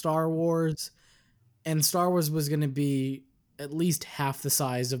Marvel, Star Wars, and Star Wars was gonna be at least half the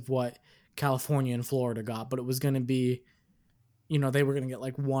size of what California and Florida got, but it was gonna be, they were gonna get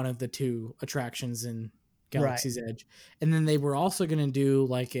like one of the two attractions in Right, Galaxy's Edge, and then they were also gonna do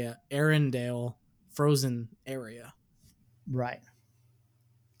like a Arendelle Frozen area. right.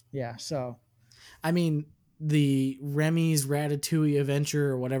 Yeah. So I mean, the Remy's Ratatouille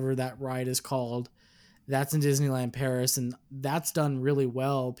Adventure or whatever that ride is called, that's in Disneyland Paris, and that's done really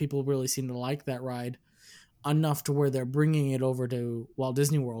well. People really seem to like that ride enough to where they're bringing it over to Walt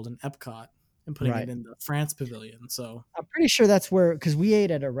Disney World and Epcot and putting it right. in the France Pavilion. So I'm pretty sure that's where because we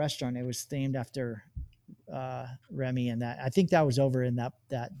ate at a restaurant. It was themed after Remy and that. I think that was over in that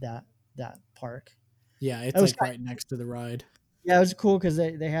park. yeah, It it's was like right next to the ride. yeah, it was cool because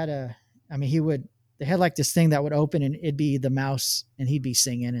they had a. I mean, they had like this thing that would open and it'd be the mouse and he'd be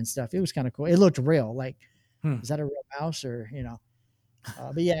singing and stuff. It was kind of cool. It looked real. Like, Hmm. is that a real mouse or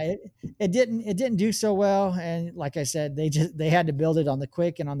But yeah, it didn't do so well. And like I said, they had to build it on the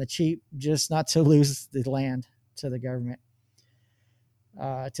quick and on the cheap, just not to lose the land to the government,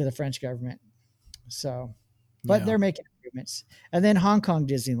 to the French government. So, but Yeah. they're making improvements. And then Hong Kong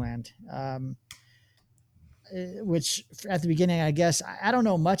Disneyland, which at the beginning, I guess I don't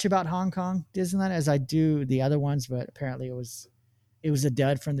know much about Hong Kong Disneyland as I do the other ones, but apparently it was a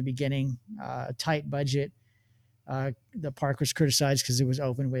dud from the beginning. Tight budget. The park was criticized because it was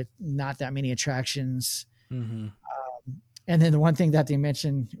open with not that many attractions. Mm-hmm. And then the one thing that they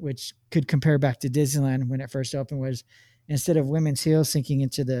mentioned, which could compare back to Disneyland when it first opened, was instead of women's heels sinking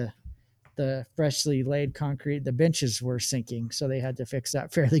into the freshly laid concrete, the benches were sinking. So they had to fix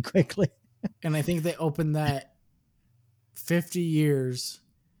that fairly quickly. And I think they opened that 50 years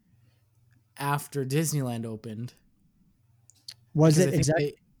after Disneyland opened Was because it exact?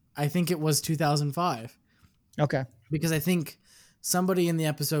 I think it was 2005. Okay. Because I think somebody in the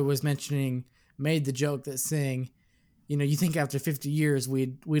episode was made the joke that saying, you think after 50 years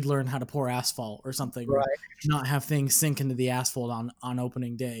we'd learn how to pour asphalt or something, or Right. not have things sink into the asphalt on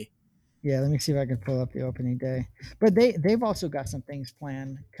opening day. Yeah. Let me see if I can pull up the opening day. But they've also got some things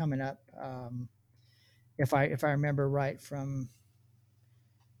planned coming up. If I remember right from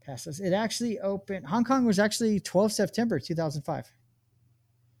past this, it actually opened. Hong Kong was actually 12 September 2005.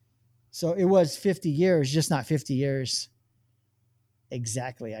 So it was 50 years, just not 50 years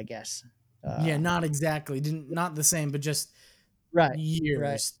exactly, I guess. Yeah, not exactly, not the same, but just Right, right,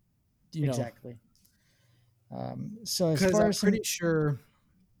 years. exactly. So as Because far I'm as some, pretty sure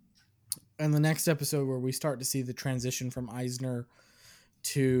in the next episode where we start to see the transition from Eisner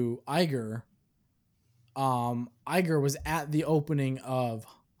to Iger, Iger was at the opening of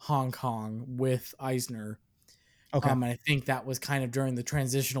Hong Kong with Eisner. okay, And I think that was kind of during the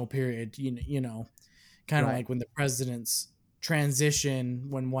transitional period, kind of right, like when the presidents transition,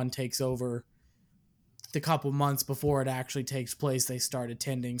 when one takes over, the couple months before it actually takes place, they start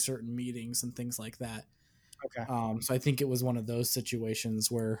attending certain meetings and things like that. okay, So I think it was one of those situations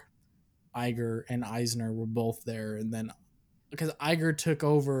where Iger and Eisner were both there, and then because Iger took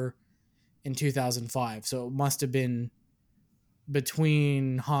over in 2005, so it must have been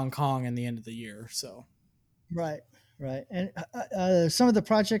between Hong Kong and the end of the year. So right, right. And some of the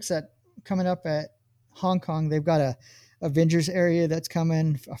projects that coming up at Hong Kong, they've got a Avengers area that's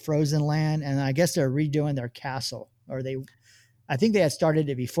coming, a Frozen Land, and I guess they're redoing their castle, or I think they had started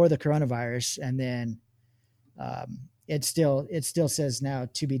it before the coronavirus, and then it still says now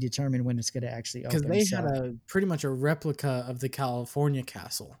to be determined when it's going to actually because open. they had So a pretty much a replica of the California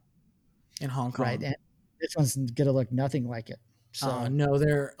castle in Hong right, Kong. and this one's going to look nothing like it. So No,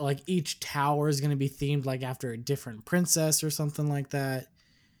 they're like each tower is going to be themed like after a different princess or something like that.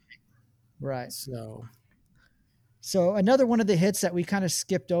 right. So Another one of the hits that we kind of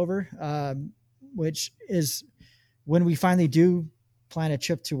skipped over, which is when we finally do plan a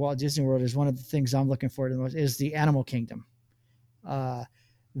trip to Walt Disney World, is one of the things I'm looking forward to the most is the Animal Kingdom.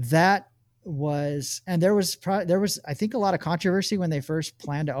 That was, and there was I think a lot of controversy when they first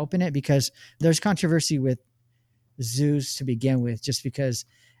planned to open it because there's controversy with zoos to begin with, just because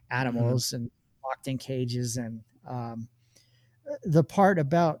animals and locked in cages and the part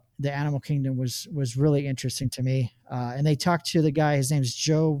about the Animal Kingdom was really interesting to me. And they talked to the guy. His name's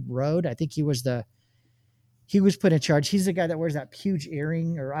Joe Road. I think he was put in charge. He's the guy that wears that huge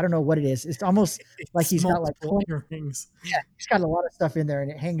earring, or I don't know what it is. It's almost like it's he's got like multiple earrings. yeah, he's got a lot of stuff in there, and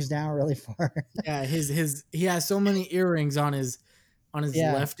it hangs down really far. Yeah, he has so many earrings on his on his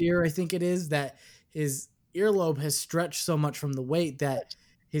Yeah. left ear, I think it is, that his earlobe has stretched so much from the weight that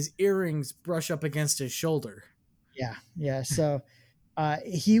his earrings brush up against his shoulder. Yeah. Yeah. So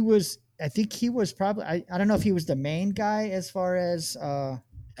he was, I think he was probably, I don't know if he was the main guy as far as,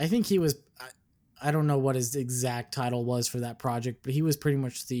 I think he was. I don't know what his exact title was for that project, but he was pretty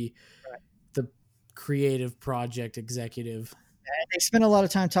much the creative project executive. they spent a lot of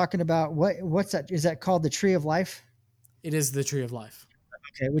time talking about what's that? Is that called the Tree of Life? It is the Tree of Life.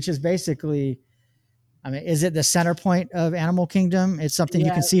 Okay. Which is basically, I mean, is it the center point of Animal Kingdom? It's something you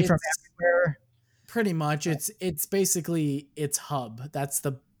Yeah, can see from everywhere. pretty much. It's basically its hub. That's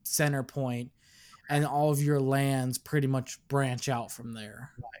the center point, and all of your lands pretty much branch out from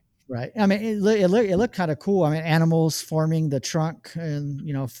there. Right. I mean, it looked kind of cool. I mean, animals forming the trunk and,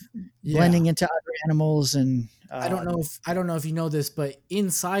 blending into other animals. And I don't know if you know this, but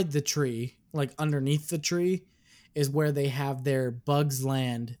inside the tree, like underneath the tree, is where they have their Bugs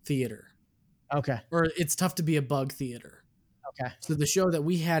Land theater. Okay. Or It's Tough to Be a Bug theater. Okay. So the show that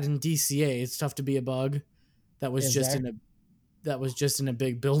we had in DCA, It's Tough to Be a Bug, that was just in a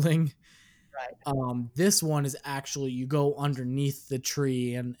big building. Right. This one is actually, you go underneath the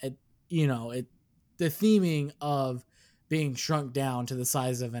tree, and the theming of being shrunk down to the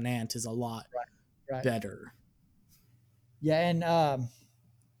size of an ant is a lot Right. better. Yeah. And,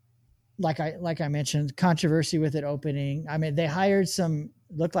 like I mentioned, controversy with it opening. I mean, they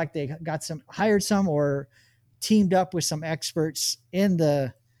looked like they hired some or teamed up with some experts in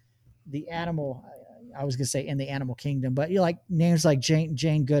the animal. I was gonna say in the animal kingdom, but like names like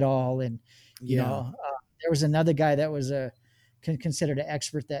Jane Goodall, and there was another guy that was considered an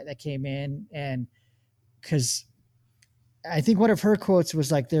expert that came in, and because I think one of her quotes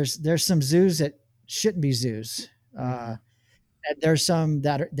was like, "There's some zoos that shouldn't be zoos. There's some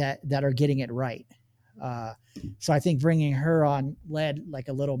that are getting it right." So I think bringing her on led like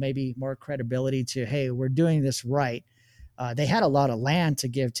a little maybe more credibility to, hey, we're doing this right. They had a lot of land to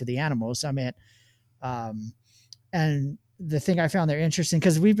give to the animals. I mean, and the thing I found there interesting,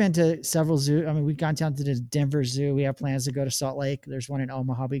 because we've been to several zoos. I mean, we've gone down to the Denver Zoo. We have plans to go to Salt Lake. There's one in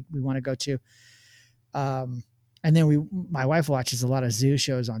Omaha we want to go to. And then my wife watches a lot of zoo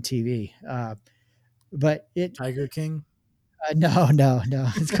shows on TV. But Tiger King. No.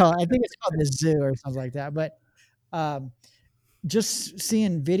 It's called, I think it's called the Zoo or something like that. But just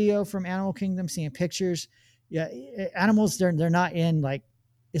seeing video from Animal Kingdom, seeing pictures, yeah, animals, they're not in like,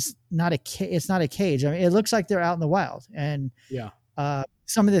 it's not a cage. I mean, it looks like they're out in the wild. And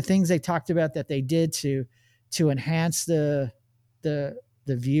some of the things they talked about that they did to enhance the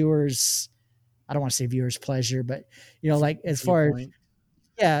viewers, I don't want to say viewers' pleasure, but like as far as point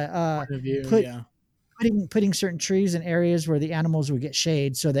of view, putting certain trees in areas where the animals would get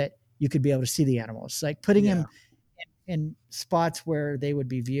shade so that you could be able to see the animals, like putting them in spots where they would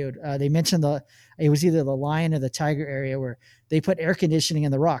be viewed. They mentioned it was either the lion or the tiger area where they put air conditioning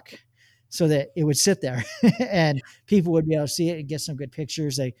in the rock so that it would sit there and people would be able to see it and get some good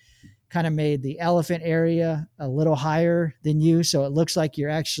pictures. They kind of made the elephant area a little higher than you, so it looks like you're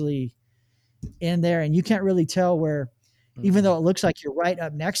actually in there, and you can't really tell where, even though it looks like you're right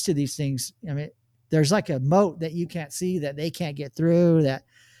up next to these things. I mean, there's like a moat that you can't see, that they can't get through, that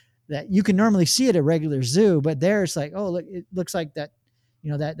you can normally see at a regular zoo, but there it's like, oh, look, it looks like that,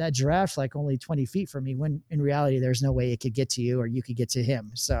 that giraffe's like only 20 feet from me, when in reality, there's no way it could get to you or you could get to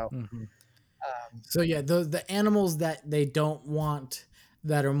him. So, the animals that they don't want,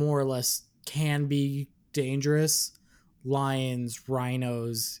 that are more or less can be dangerous: lions,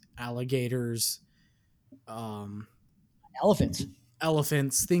 rhinos, alligators, elephants,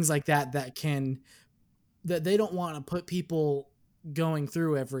 things like that that they don't want to put people going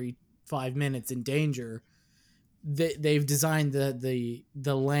through every 5 minutes in danger. They've designed the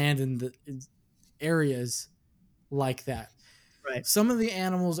land and the areas like that. Right. Some of the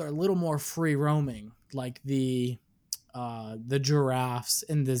animals are a little more free roaming, like the giraffes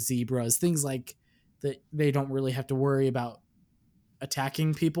and the zebras, things like that. They don't really have to worry about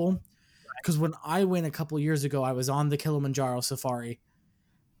attacking people. Because when I went a couple years ago, I was on the Kilimanjaro safari,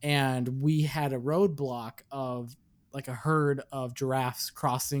 and we had a roadblock of like a herd of giraffes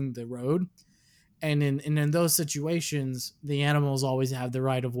crossing the road. And in those situations, the animals always have the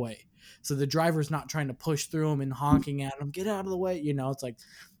right of way. So the driver's not trying to push through them and honking at them, get out of the way. It's like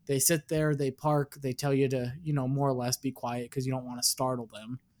they sit there, they park, they tell you to, more or less be quiet because you don't want to startle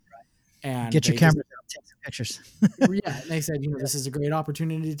them. And get your cameras out, take some pictures. And they said, this is a great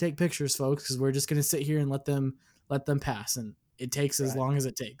opportunity to take pictures, folks, because we're just going to sit here and let them pass. And it takes as long as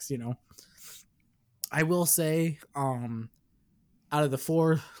it takes, I will say, out of the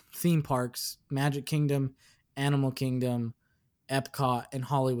 4 theme parks, Magic Kingdom, Animal Kingdom, Epcot and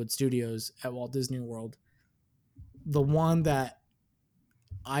Hollywood Studios at Walt Disney World, the one that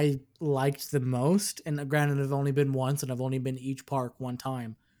I liked the most, and granted I've only been once and I've only been each park one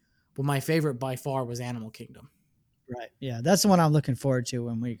time, but my favorite by far was Animal Kingdom. Right. Yeah, that's the one I'm looking forward to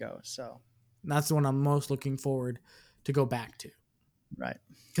when we go. So And that's the one I'm most looking forward to go back to. right.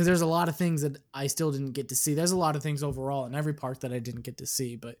 Because there's a lot of things that I still didn't get to see. There's a lot of things overall in every park that I didn't get to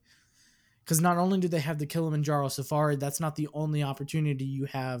see, but because not only do they have the Kilimanjaro Safari, that's not the only opportunity you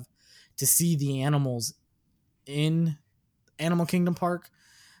have to see the animals in Animal Kingdom Park.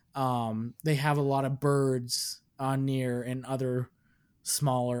 They have a lot of birds near and other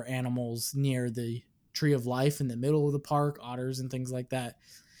smaller animals near the Tree of Life in the middle of the park, otters and things like that.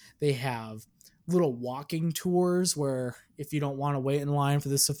 They have little walking tours where if you don't want to wait in line for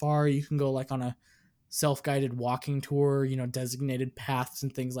the safari, you can go like on a self-guided walking tour, designated paths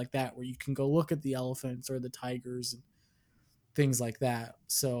and things like that, where you can go look at the elephants or the tigers and things like that.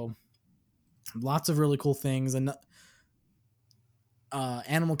 So lots of really cool things. And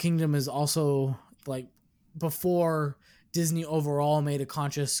Animal Kingdom is also like before Disney overall made a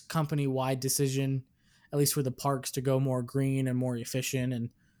conscious company-wide decision, at least for the parks, to go more green and more efficient and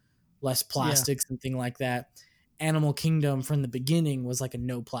less plastics and thing like that. Animal Kingdom from the beginning was like a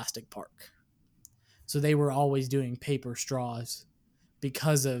no plastic park. So they were always doing paper straws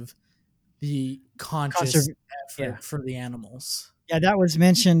because of the conscious effort for the animals. Yeah, that was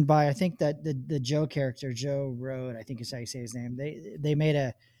mentioned by, I think that the Joe character, Joe Road, I think is how you say his name. They made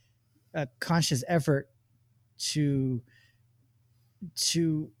a conscious effort to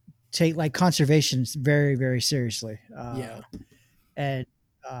take like conservation very, very seriously. And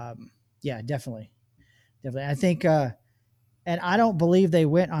yeah, definitely. I think, and I don't believe they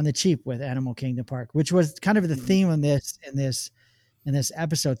went on the cheap with Animal Kingdom Park, which was kind of the theme in this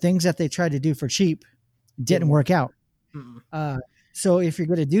episode. Things that they tried to do for cheap didn't work out. So if you're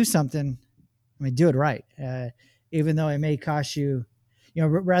going to do something, I mean, do it right. Even though it may cost you,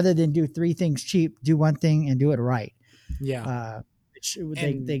 rather than do three things cheap, do one thing and do it right. Yeah. Which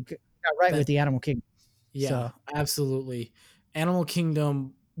they got right with the Animal Kingdom. Yeah, so. Absolutely. Animal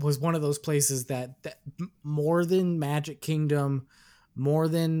Kingdom was one of those places that more than Magic Kingdom, more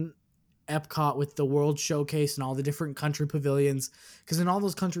than Epcot with the World Showcase and all the different country pavilions, because in all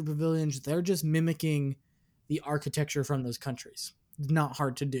those country pavilions, they're just mimicking the architecture from those countries. Not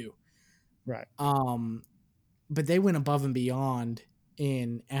hard to do. Right. But they went above and beyond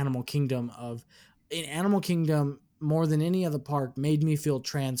in Animal Kingdom. In Animal Kingdom, more than any other park, made me feel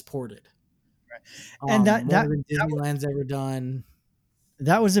transported. Right. And more than Disneyland's ever done.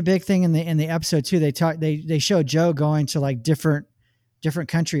 That was a big thing in the episode too. They showed Joe going to like different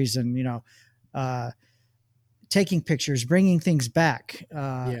countries and taking pictures, bringing things back.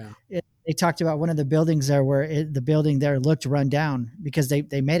 They talked about one of the buildings there where the building there looked run down because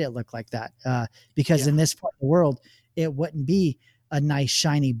they made it look like that. Because in this part of the world, it wouldn't be a nice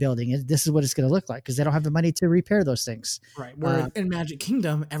shiny building. This is what it's going to look like because they don't have the money to repair those things. Right. Where in Magic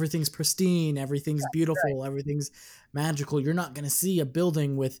Kingdom, everything's pristine, everything's beautiful, everything's magical. You're not going to see a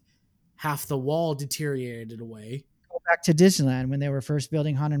building with half the wall deteriorated away. Go back to Disneyland when they were first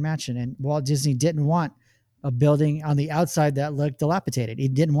building Haunted Mansion, and Walt Disney didn't want a building on the outside that looked dilapidated. He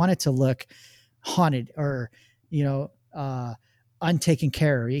didn't want it to look haunted or, untaken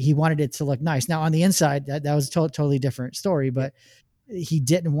care. He wanted it to look nice. Now on the inside, that was a totally different story, but he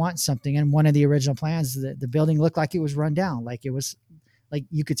didn't want something. And one of the original plans, the building looked like it was run down. Like it was like,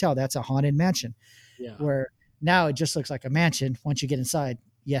 you could tell that's a haunted mansion where now it just looks like a mansion. Once you get inside,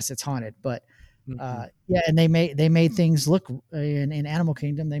 yes, it's haunted, but and they made things look in Animal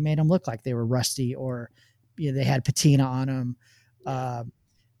Kingdom. They made them look like they were rusty or they had patina on them.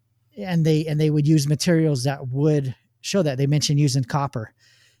 And they would use materials that would show that. They mentioned using copper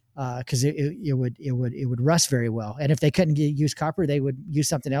because it would rust very well. And if they couldn't use copper, they would use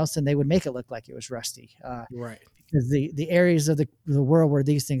something else and they would make it look like it was rusty. Right. Because the areas of the world where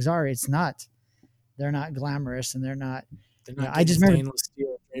these things are, they're not glamorous and they're not I just remember stainless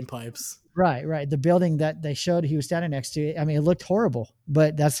steel drain pipes. Right. The building that they showed he was standing next to, I mean, it looked horrible,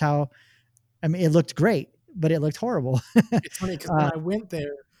 but that's how, I mean, it looked great, but it looked horrible. It's funny because when I went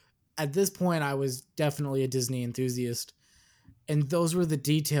there, at this point, I was definitely a Disney enthusiast. And those were the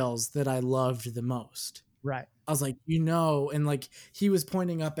details that I loved the most. Right. I was like, and like he was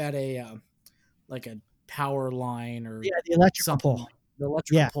pointing up at a power line or the electrical pole. The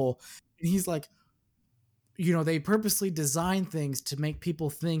electrical pole. And he's like, they purposely designed things to make people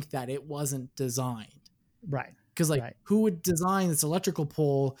think that it wasn't designed. Right. Because who would design this electrical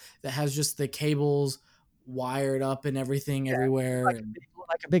pole that has just the cables wired up and everything everywhere? And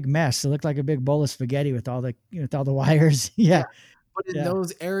like a big mess. It looked like a big bowl of spaghetti with all the wires. Yeah, But in yeah,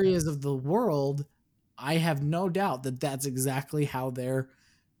 those areas of the world, I have no doubt that that's exactly how their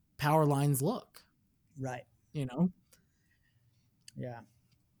power lines look. right. You know, Yeah,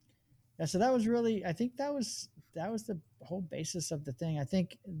 yeah. So that was really, I think that was the whole basis of the thing. I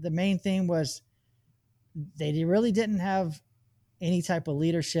think the main thing was they really didn't have any type of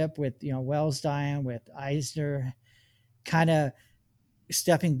leadership with Wells dying, with Eisner kind of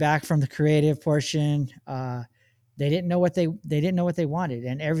stepping back from the creative portion. They didn't know what they didn't know what they wanted,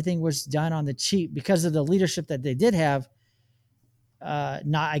 and everything was done on the cheap because of the leadership that they did have.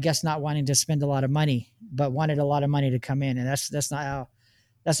 Not, I guess, not wanting to spend a lot of money, but wanted a lot of money to come in, and that's not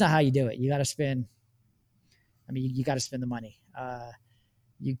how you do it. You got to spend. I mean, you got to spend the money.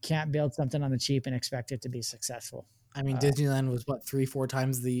 You can't build something on the cheap and expect it to be successful. I mean, Disneyland was what 3-4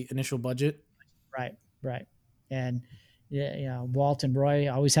 times the initial budget. Right, right, and yeah, Walt and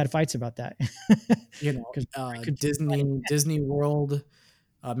Roy always had fights about that. You know, 'Cause Disney World,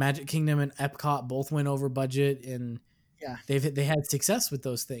 Magic Kingdom, and Epcot both went over budget, and yeah, they had success with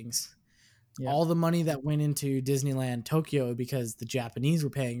those things. yeah, All the money that went into Disneyland Tokyo because the Japanese were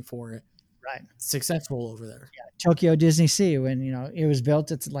paying for it, right. successful over there. Tokyo Disney Sea, when it was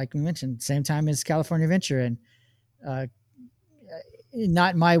built, it's like we mentioned, same time as California Adventure, and uh,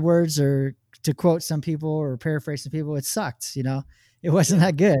 not my words, or to quote some people or paraphrase some people, it sucked. It wasn't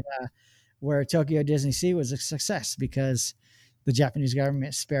that good. Where Tokyo Disney Sea was a success because the Japanese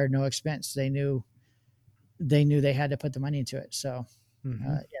government spared no expense. They knew they had to put the money into it. So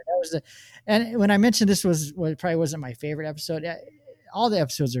yeah, that was and when I mentioned this was what probably wasn't my favorite episode. All the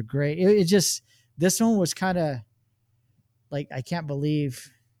episodes are great. It just, this one was kind of like, I can't believe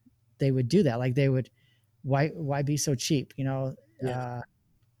they would do that. Like, they would, why be so cheap, Yeah.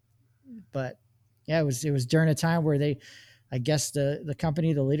 But yeah, it was during a time where I guess the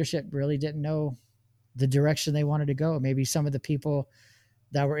company, the leadership really didn't know the direction they wanted to go. Maybe some of the people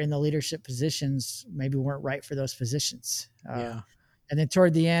that were in the leadership positions maybe weren't right for those positions. Yeah. And then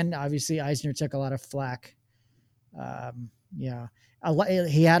toward the end, obviously Eisner took a lot of flack. Yeah,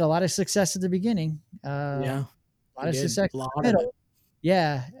 he had a lot of success at the beginning. Yeah. A lot of success A in lot the of it. middle.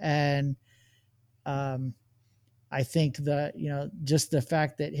 Yeah, and I think just the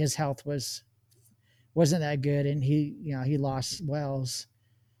fact that his health wasn't that good, and he lost Wells.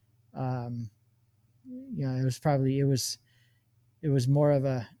 It was more of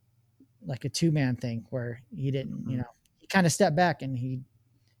a like a 2-man thing where he didn't, he kind of stepped back, and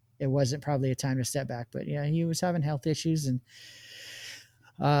it wasn't probably a time to step back, but yeah, he was having health issues, and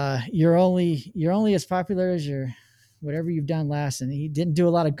you're only as popular as your whatever you've done last, and he didn't do a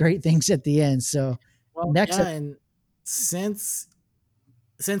lot of great things at the end. So Well, next, yeah, and since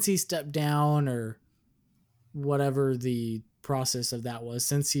he stepped down, or whatever the process of that was,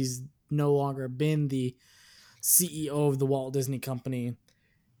 since he's no longer been the CEO of the Walt Disney Company,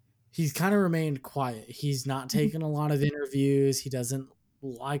 he's kind of remained quiet. He's not taken a lot of interviews. He doesn't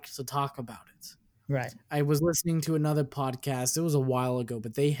like to talk about it. right, I was listening to another podcast. It was a while ago,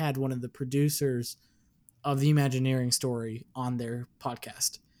 but they had one of the producers of the Imagineering story on their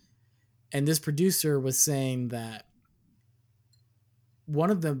podcast. And this producer was saying that one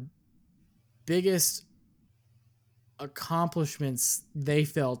of the biggest accomplishments they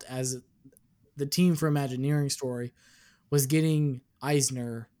felt as the team for Imagineering story was getting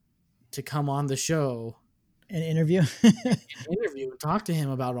Eisner to come on the show, an interview. interview, and talk to him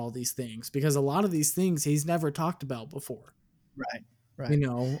about all these things, because a lot of these things he's never talked about before. Right, right. You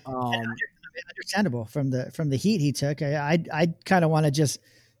know, Understandable from the heat he took. I kind of want to just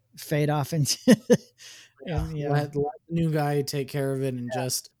fade off into let the new guy take care of it, and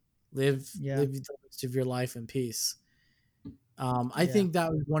just live Yeah. live the rest of your life in peace. I think that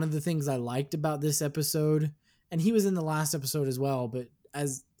was one of the things I liked about this episode, and he was in the last episode as well. But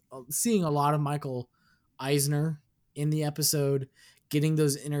as seeing a lot of Michael Eisner in the episode, getting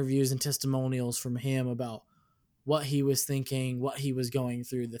those interviews and testimonials from him about what he was thinking, what he was going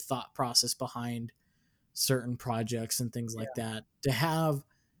through, the thought process behind certain projects and things like that, to have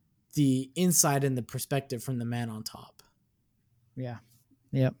the insight and the perspective from the man on top. Yeah.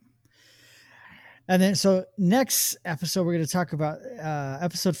 Yep. And then, so next episode, we're going to talk about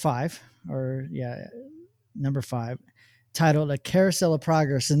episode 5, or number 5, titled "A Carousel of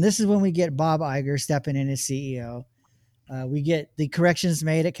Progress." And this is when we get Bob Iger stepping in as CEO. We get the corrections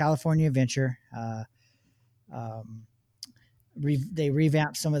made at California Adventure. They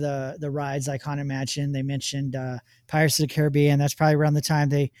revamped some of the rides, like Haunted Mansion. They mentioned Pirates of the Caribbean. That's probably around the time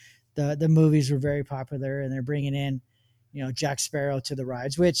the movies were very popular, and they're bringing in, Jack Sparrow to the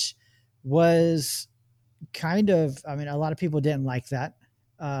rides, which was kind of, I mean, a lot of people didn't like that.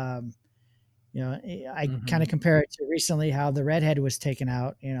 I kind Mhm. of compare it to recently how the redhead was taken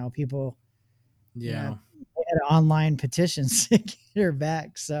out. People, Yeah. they had online petitions to get her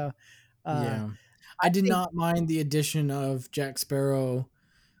back. So, Yeah. I I did think not mind the addition of Jack Sparrow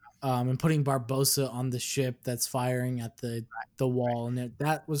and putting Barbosa on the ship that's firing at the wall, and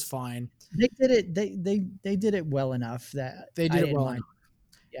that was fine. they did it. They did it well enough that They I did it didn't well mind. enough.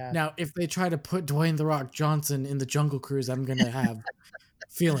 Yeah, Now, if they try to put Dwayne the Rock Johnson in the Jungle Cruise, I'm gonna have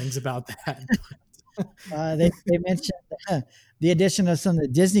feelings about that. they mentioned the addition of some of the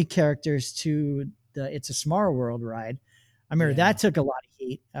Disney characters to the "It's a Small World" ride. I remember Yeah. that took a lot of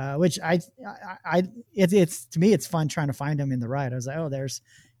heat, which it's to me it's fun trying to find them in the ride. I was like, oh, there's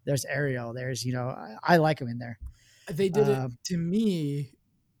Ariel, there's I like them in there. They did it Um, to me,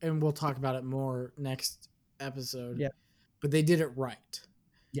 and we'll talk about it more next episode, yeah, but they did it right.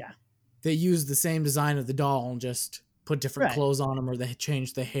 yeah, They used the same design of the doll and just put different right, clothes on them, or they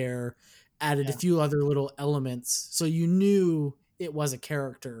changed the hair, added a yeah, few other little elements. So you knew it was a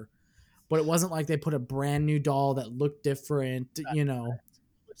character, but it wasn't like they put a brand new doll that looked different, you know.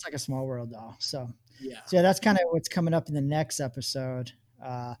 looks like a Small World doll. Yeah. So yeah, that's kind of what's coming up in the next episode.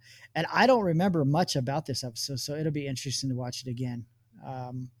 Uh, and I don't remember much about this episode, so it'll be interesting to watch it again.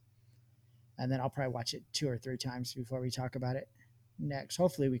 Um, and then I'll probably watch it 2 or 3 times before we talk about it next.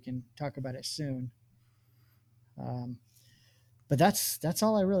 Hopefully, we can talk about it soon. Um, but that's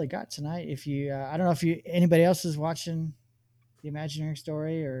all I really got tonight. If you, I don't know if anybody else is watching the Imagineering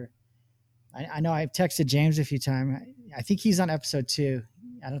Story, or I know I've texted James a few times. I think he's on episode 2.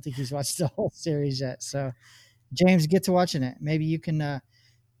 I don't think he's watched the whole series yet. So James, get to watching it. Maybe you can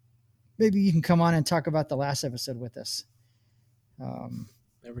come on and talk about the last episode with us. Um,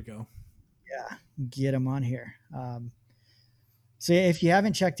 There we go. yeah, get him on here. So if you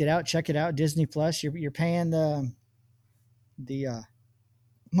haven't checked it out, check it out. Disney Plus. You're paying the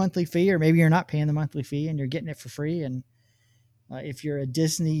monthly fee, or maybe you're not paying the monthly fee and you're getting it for free. And if you're a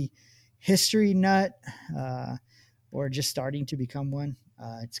Disney history nut, or just starting to become one,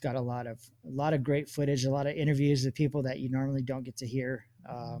 it's got a lot of great footage, a lot of interviews with people that you normally don't get to hear.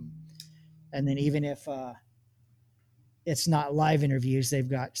 And then even if it's not live interviews, they've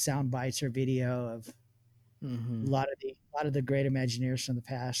got sound bites or video of Mm-hmm. a lot of the great Imagineers from the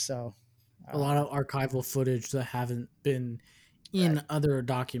past. So A lot of archival footage that haven't been in other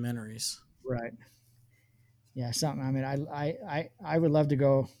documentaries. right. Yeah, something. I mean, I would love to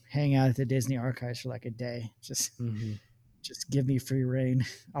go hang out at the Disney archives for like a day. Mm-hmm. Just give me free reign.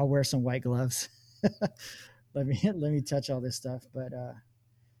 I'll wear some white gloves. Let me touch all this stuff. But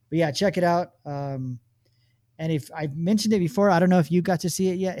yeah, check it out. And if I mentioned it before, I don't know if you got to see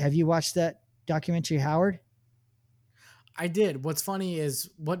it yet. Have you watched that documentary, Howard? I did. What's funny is,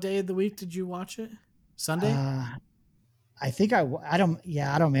 what day of the week did you watch it? Sunday? Uh, I think I don't.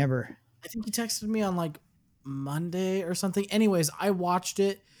 Yeah, I don't remember. I think you texted me on like Monday or something. Anyways, I watched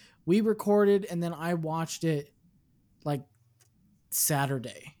it. We recorded and then I watched it like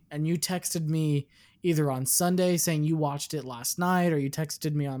Saturday. And you texted me either on Sunday saying you watched it last night, or you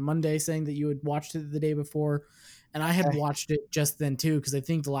texted me on Monday saying that you had watched it the day before. And I had Okay. watched it just then too, because I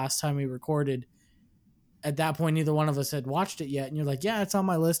think the last time we recorded, at that point, neither one of us had watched it yet. And you're like, yeah, it's on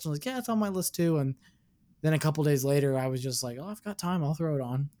my list. And I was like, yeah, it's on my list too. And then a couple days later, I was just like, oh, I've got time. I'll throw it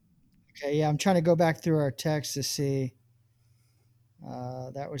on. Okay. Yeah, I'm trying to go back through our text to see.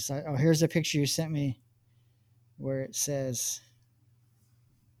 That was. Oh, here's a picture you sent me, where it says.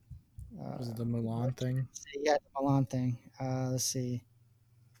 Was it the What Mulan did it thing? say? Yeah, the Milan thing. Let's see.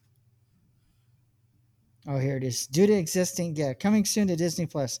 Oh, here it is. Due to existing, yeah, coming soon to Disney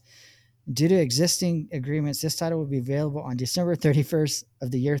Plus. Due to existing agreements, this title will be available on December 31st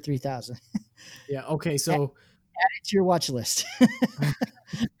of the year 3000. Yeah. Okay. Add So, it to your watch list.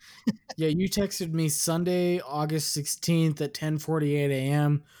 yeah, you texted me Sunday, August 16th at 10:48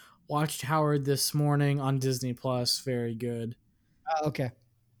 a.m. Watched Howard this morning on Disney Plus. Very good. Okay,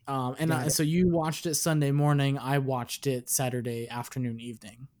 got it. So you watched it Sunday morning. I watched it Saturday afternoon,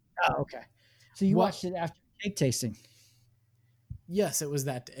 evening. Oh, okay. So you What? watched it after cake tasting. Yes, it was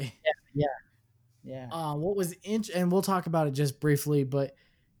that day. Yeah, yeah, What was and we'll talk about it just briefly, but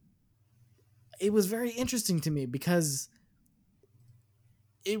it was very interesting to me because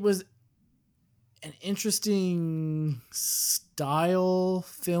it was an interesting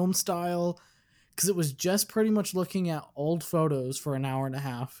film style, because it was just pretty much looking at old photos for an hour and a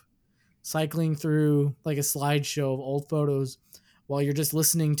half, cycling through like a slideshow of old photos while you're just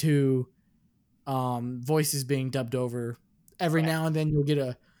listening to voices being dubbed over. Every right. now and then you'll get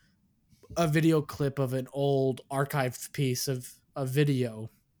a video clip of an old archived piece of video,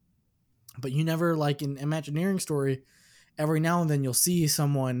 but you never, like in Imagineering Story, every now and then you'll see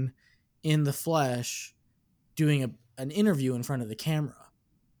someone in the flesh doing an interview in front of the camera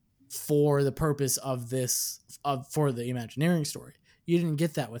for the purpose of for the Imagineering story. You didn't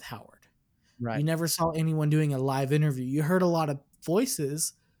get that with Howard. Right. You never saw anyone doing a live interview. You heard a lot of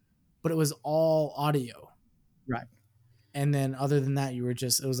voices, but it was all audio. Right. And then other than that, it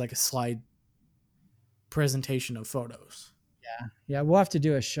was like a slide presentation of photos. Yeah. We'll have to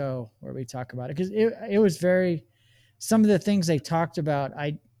do a show where we talk about it, because it was some of the things they talked about,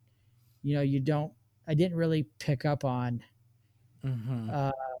 I didn't really pick up on. Mm-hmm.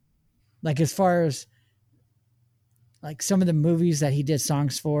 Like as far as like some of the movies that he did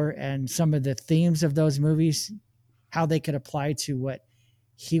songs for and some of the themes of those movies, how they could apply to what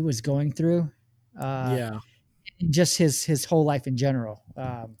he was going through. Just his whole life in general.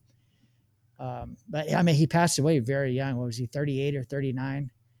 But I mean, he passed away very young. What was he, 38 or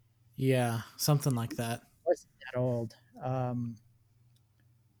 39? Yeah, something like that. He wasn't that old.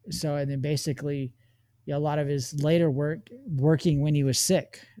 So, and then basically, a lot of his later working when he was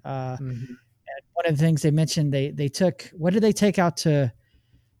sick. And one of the things they mentioned, they took, what did they take out to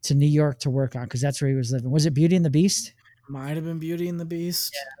New York to work on? Because that's where he was living. Was it Beauty and the Beast? Might have been Beauty and the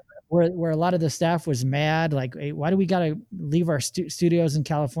Beast. Yeah. Where a lot of the staff was mad, like, hey, why do we got to leave our studios in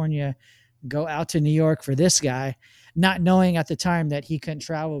California, go out to New York for this guy, not knowing at the time that he couldn't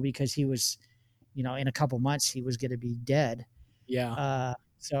travel because he was, in a couple months he was going to be dead. Yeah.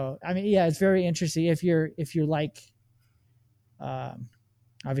 So I mean, yeah, it's very interesting if you're like,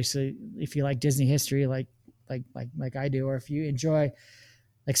 obviously if you like Disney history, like I do, or if you enjoy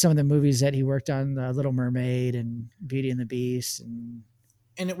like some of the movies that he worked on, Little Mermaid and Beauty and the Beast,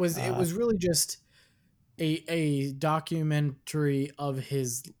 and it was really just a documentary of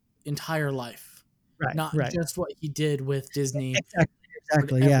his entire life, not just what he did with Disney.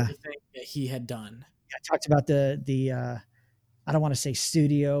 Exactly. Yeah. Everything that he had done. Yeah, I talked about the I don't want to say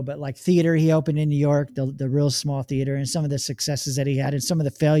studio, but like theater he opened in New York, the real small theater, and some of the successes that he had and some of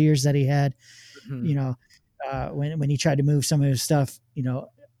the failures that he had. Mm-hmm. When he tried to move some of his stuff,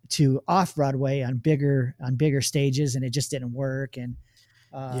 to off Broadway on bigger stages, and it just didn't work. And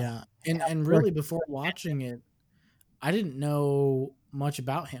and really before watching it, I didn't know much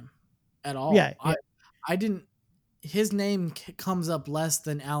about him at all. Yeah. I didn't. His name comes up less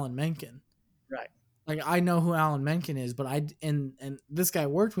than Alan Menken. Right. Like I know who Alan Menken is, but and this guy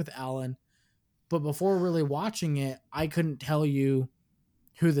worked with Alan, but before really watching it, I couldn't tell you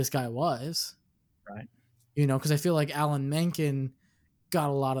who this guy was. Right. Because I feel like Alan Menken got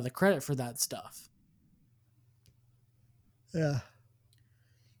a lot of the credit for that stuff. Yeah.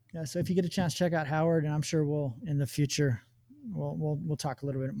 Yeah. So if you get a chance, check out Howard, and I'm sure we'll in the future we'll talk a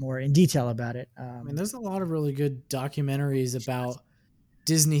little bit more in detail about it. There's a lot of really good documentaries about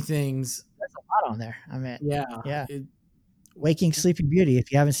Disney things. There's a lot on there. I mean, yeah. Waking Sleeping Beauty.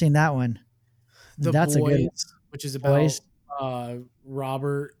 If you haven't seen that one, that's a good one. Which is about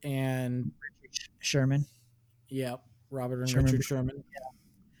Robert and Sherman. Yeah, Robert and Richard Sherman. Yeah.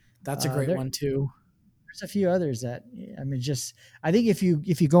 That's a great one too. There's a few others that I think if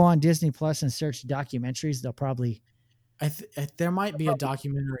you go on Disney Plus and search documentaries, they'll probably. There might be a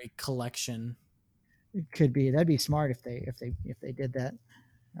documentary collection. It could be. That'd be smart if they did that.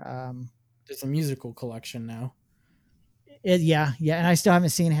 There's a musical collection now. Yeah, and I still haven't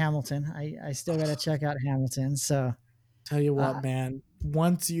seen Hamilton. I still got to check out Hamilton. So, tell you what, man,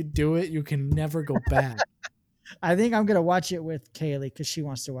 once you do it, you can never go back. I think I'm gonna watch it with Kaylee because she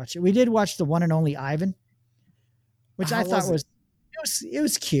wants to watch it. We did watch the one and only Ivan, which I thought was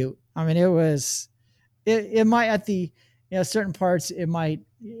cute. I mean, it might at the certain parts it might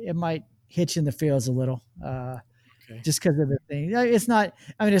hitch in the feels a little. Just because of the thing. It's not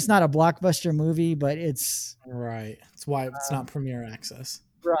a blockbuster movie, but it's right. It's why it's not Premiere Access.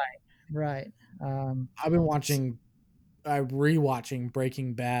 Right. I've been rewatching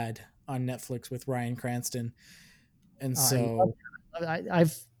Breaking Bad on Netflix with Bryan Cranston, and so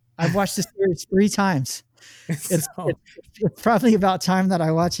I've watched the series 3 times. It's probably about time that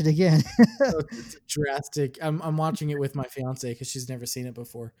I watch it again. It's drastic. I'm watching it with my fiance because she's never seen it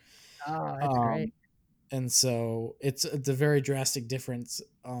before. Oh, that's great. And so it's a very drastic difference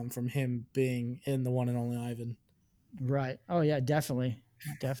from him being in the one and only Ivan. Right. Oh yeah, definitely.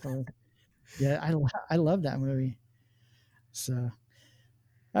 Yeah, I love that movie. So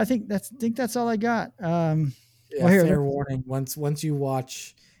I think that's all I got. Fair warning. Once you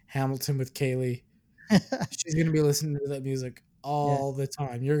watch Hamilton with Kaylee, she's gonna be listening to that music all the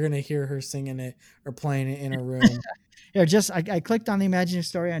time. You're gonna hear her singing it or playing it in her room. Yeah, I clicked on the Imagineering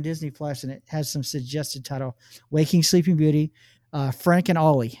story on Disney Plus, and it has some suggested title: Waking Sleeping Beauty, Frank and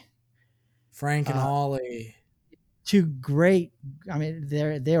Ollie. two great. I mean,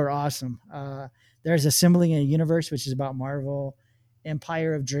 they were awesome. There's Assembling a Universe, which is about Marvel.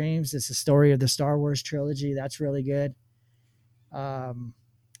 Empire of Dreams. It's the story of the Star Wars trilogy. That's really good.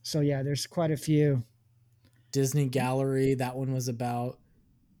 So yeah, there's quite a few. Disney Gallery. That one was about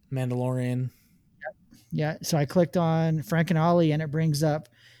Mandalorian. Yeah. So I clicked on Frank and Ollie, and it brings up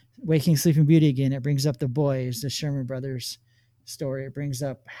Waking Sleeping Beauty again. It brings up The Boys, the Sherman Brothers story. It brings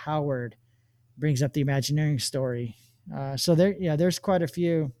up Howard. It brings up the Imagineering story. So there's quite a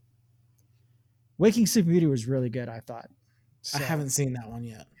few. Waking Sleeping Beauty was really good, I thought. So, I haven't seen that one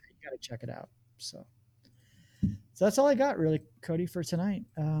yet. You got to check it out. So that's all I got, really, Cody, for tonight.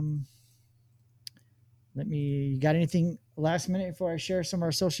 You got anything last minute before I share some of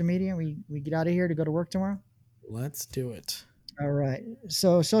our social media and we get out of here to go to work tomorrow? Let's do it. All right.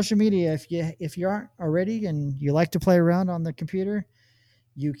 So social media, if you aren't already and you like to play around on the computer,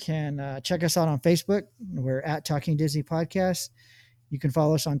 you can check us out on Facebook. We're at Talking Disney Podcast. You can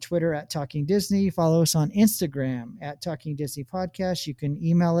follow us on Twitter at Talking Disney. Follow us on Instagram at Talking Disney Podcast. You can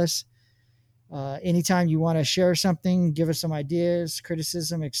email us anytime you want to share something, give us some ideas,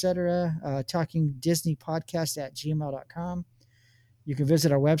 criticism, etc. TalkingDisneyPodcast@gmail.com. You can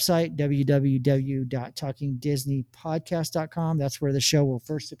visit our website, www.talkingdisneypodcast.com. That's where the show will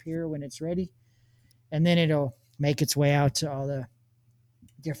first appear when it's ready. And then it'll make its way out to all the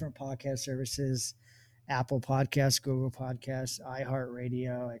different podcast services, Apple Podcasts, Google Podcasts,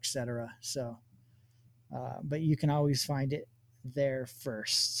 iHeartRadio, etc. So, but you can always find it there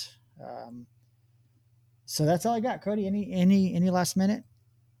first. So that's all I got, Cody. Any last minute?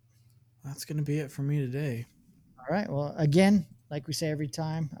 That's going to be it for me today. All right. Well, again, like we say every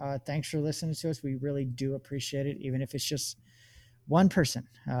time, thanks for listening to us. We really do appreciate it, even if it's just one person.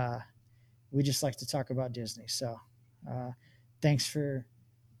 We just like to talk about Disney. So thanks for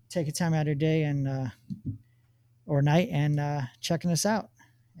taking time out of your day and or night and checking us out.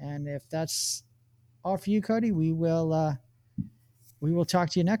 And if that's all for you, Cody, we will talk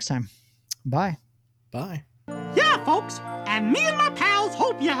to you next time. Bye. Bye. Yeah, folks. And me and my pals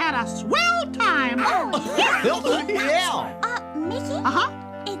hope you had a swell time. Oh, yeah. Yeah. Mickey? Uh-huh.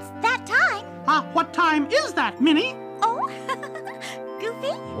 It's that time. What time is that, Minnie? Oh,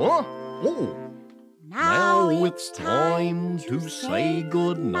 Goofy? Huh? Oh. Now it's time to say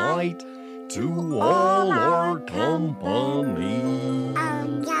goodnight to all our company.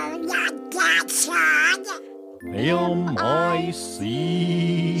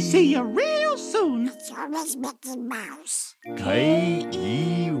 M-I-C. See you real soon. It's your Miss Mickey Mouse.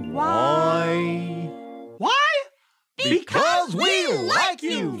 K-E-Y. Why? Because we like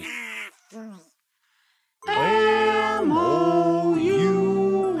you. M-O-U-S-E.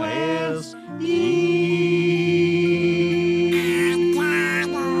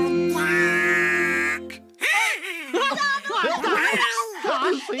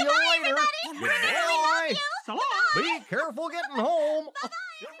 See you later. Goodbye. So long. Be careful getting home.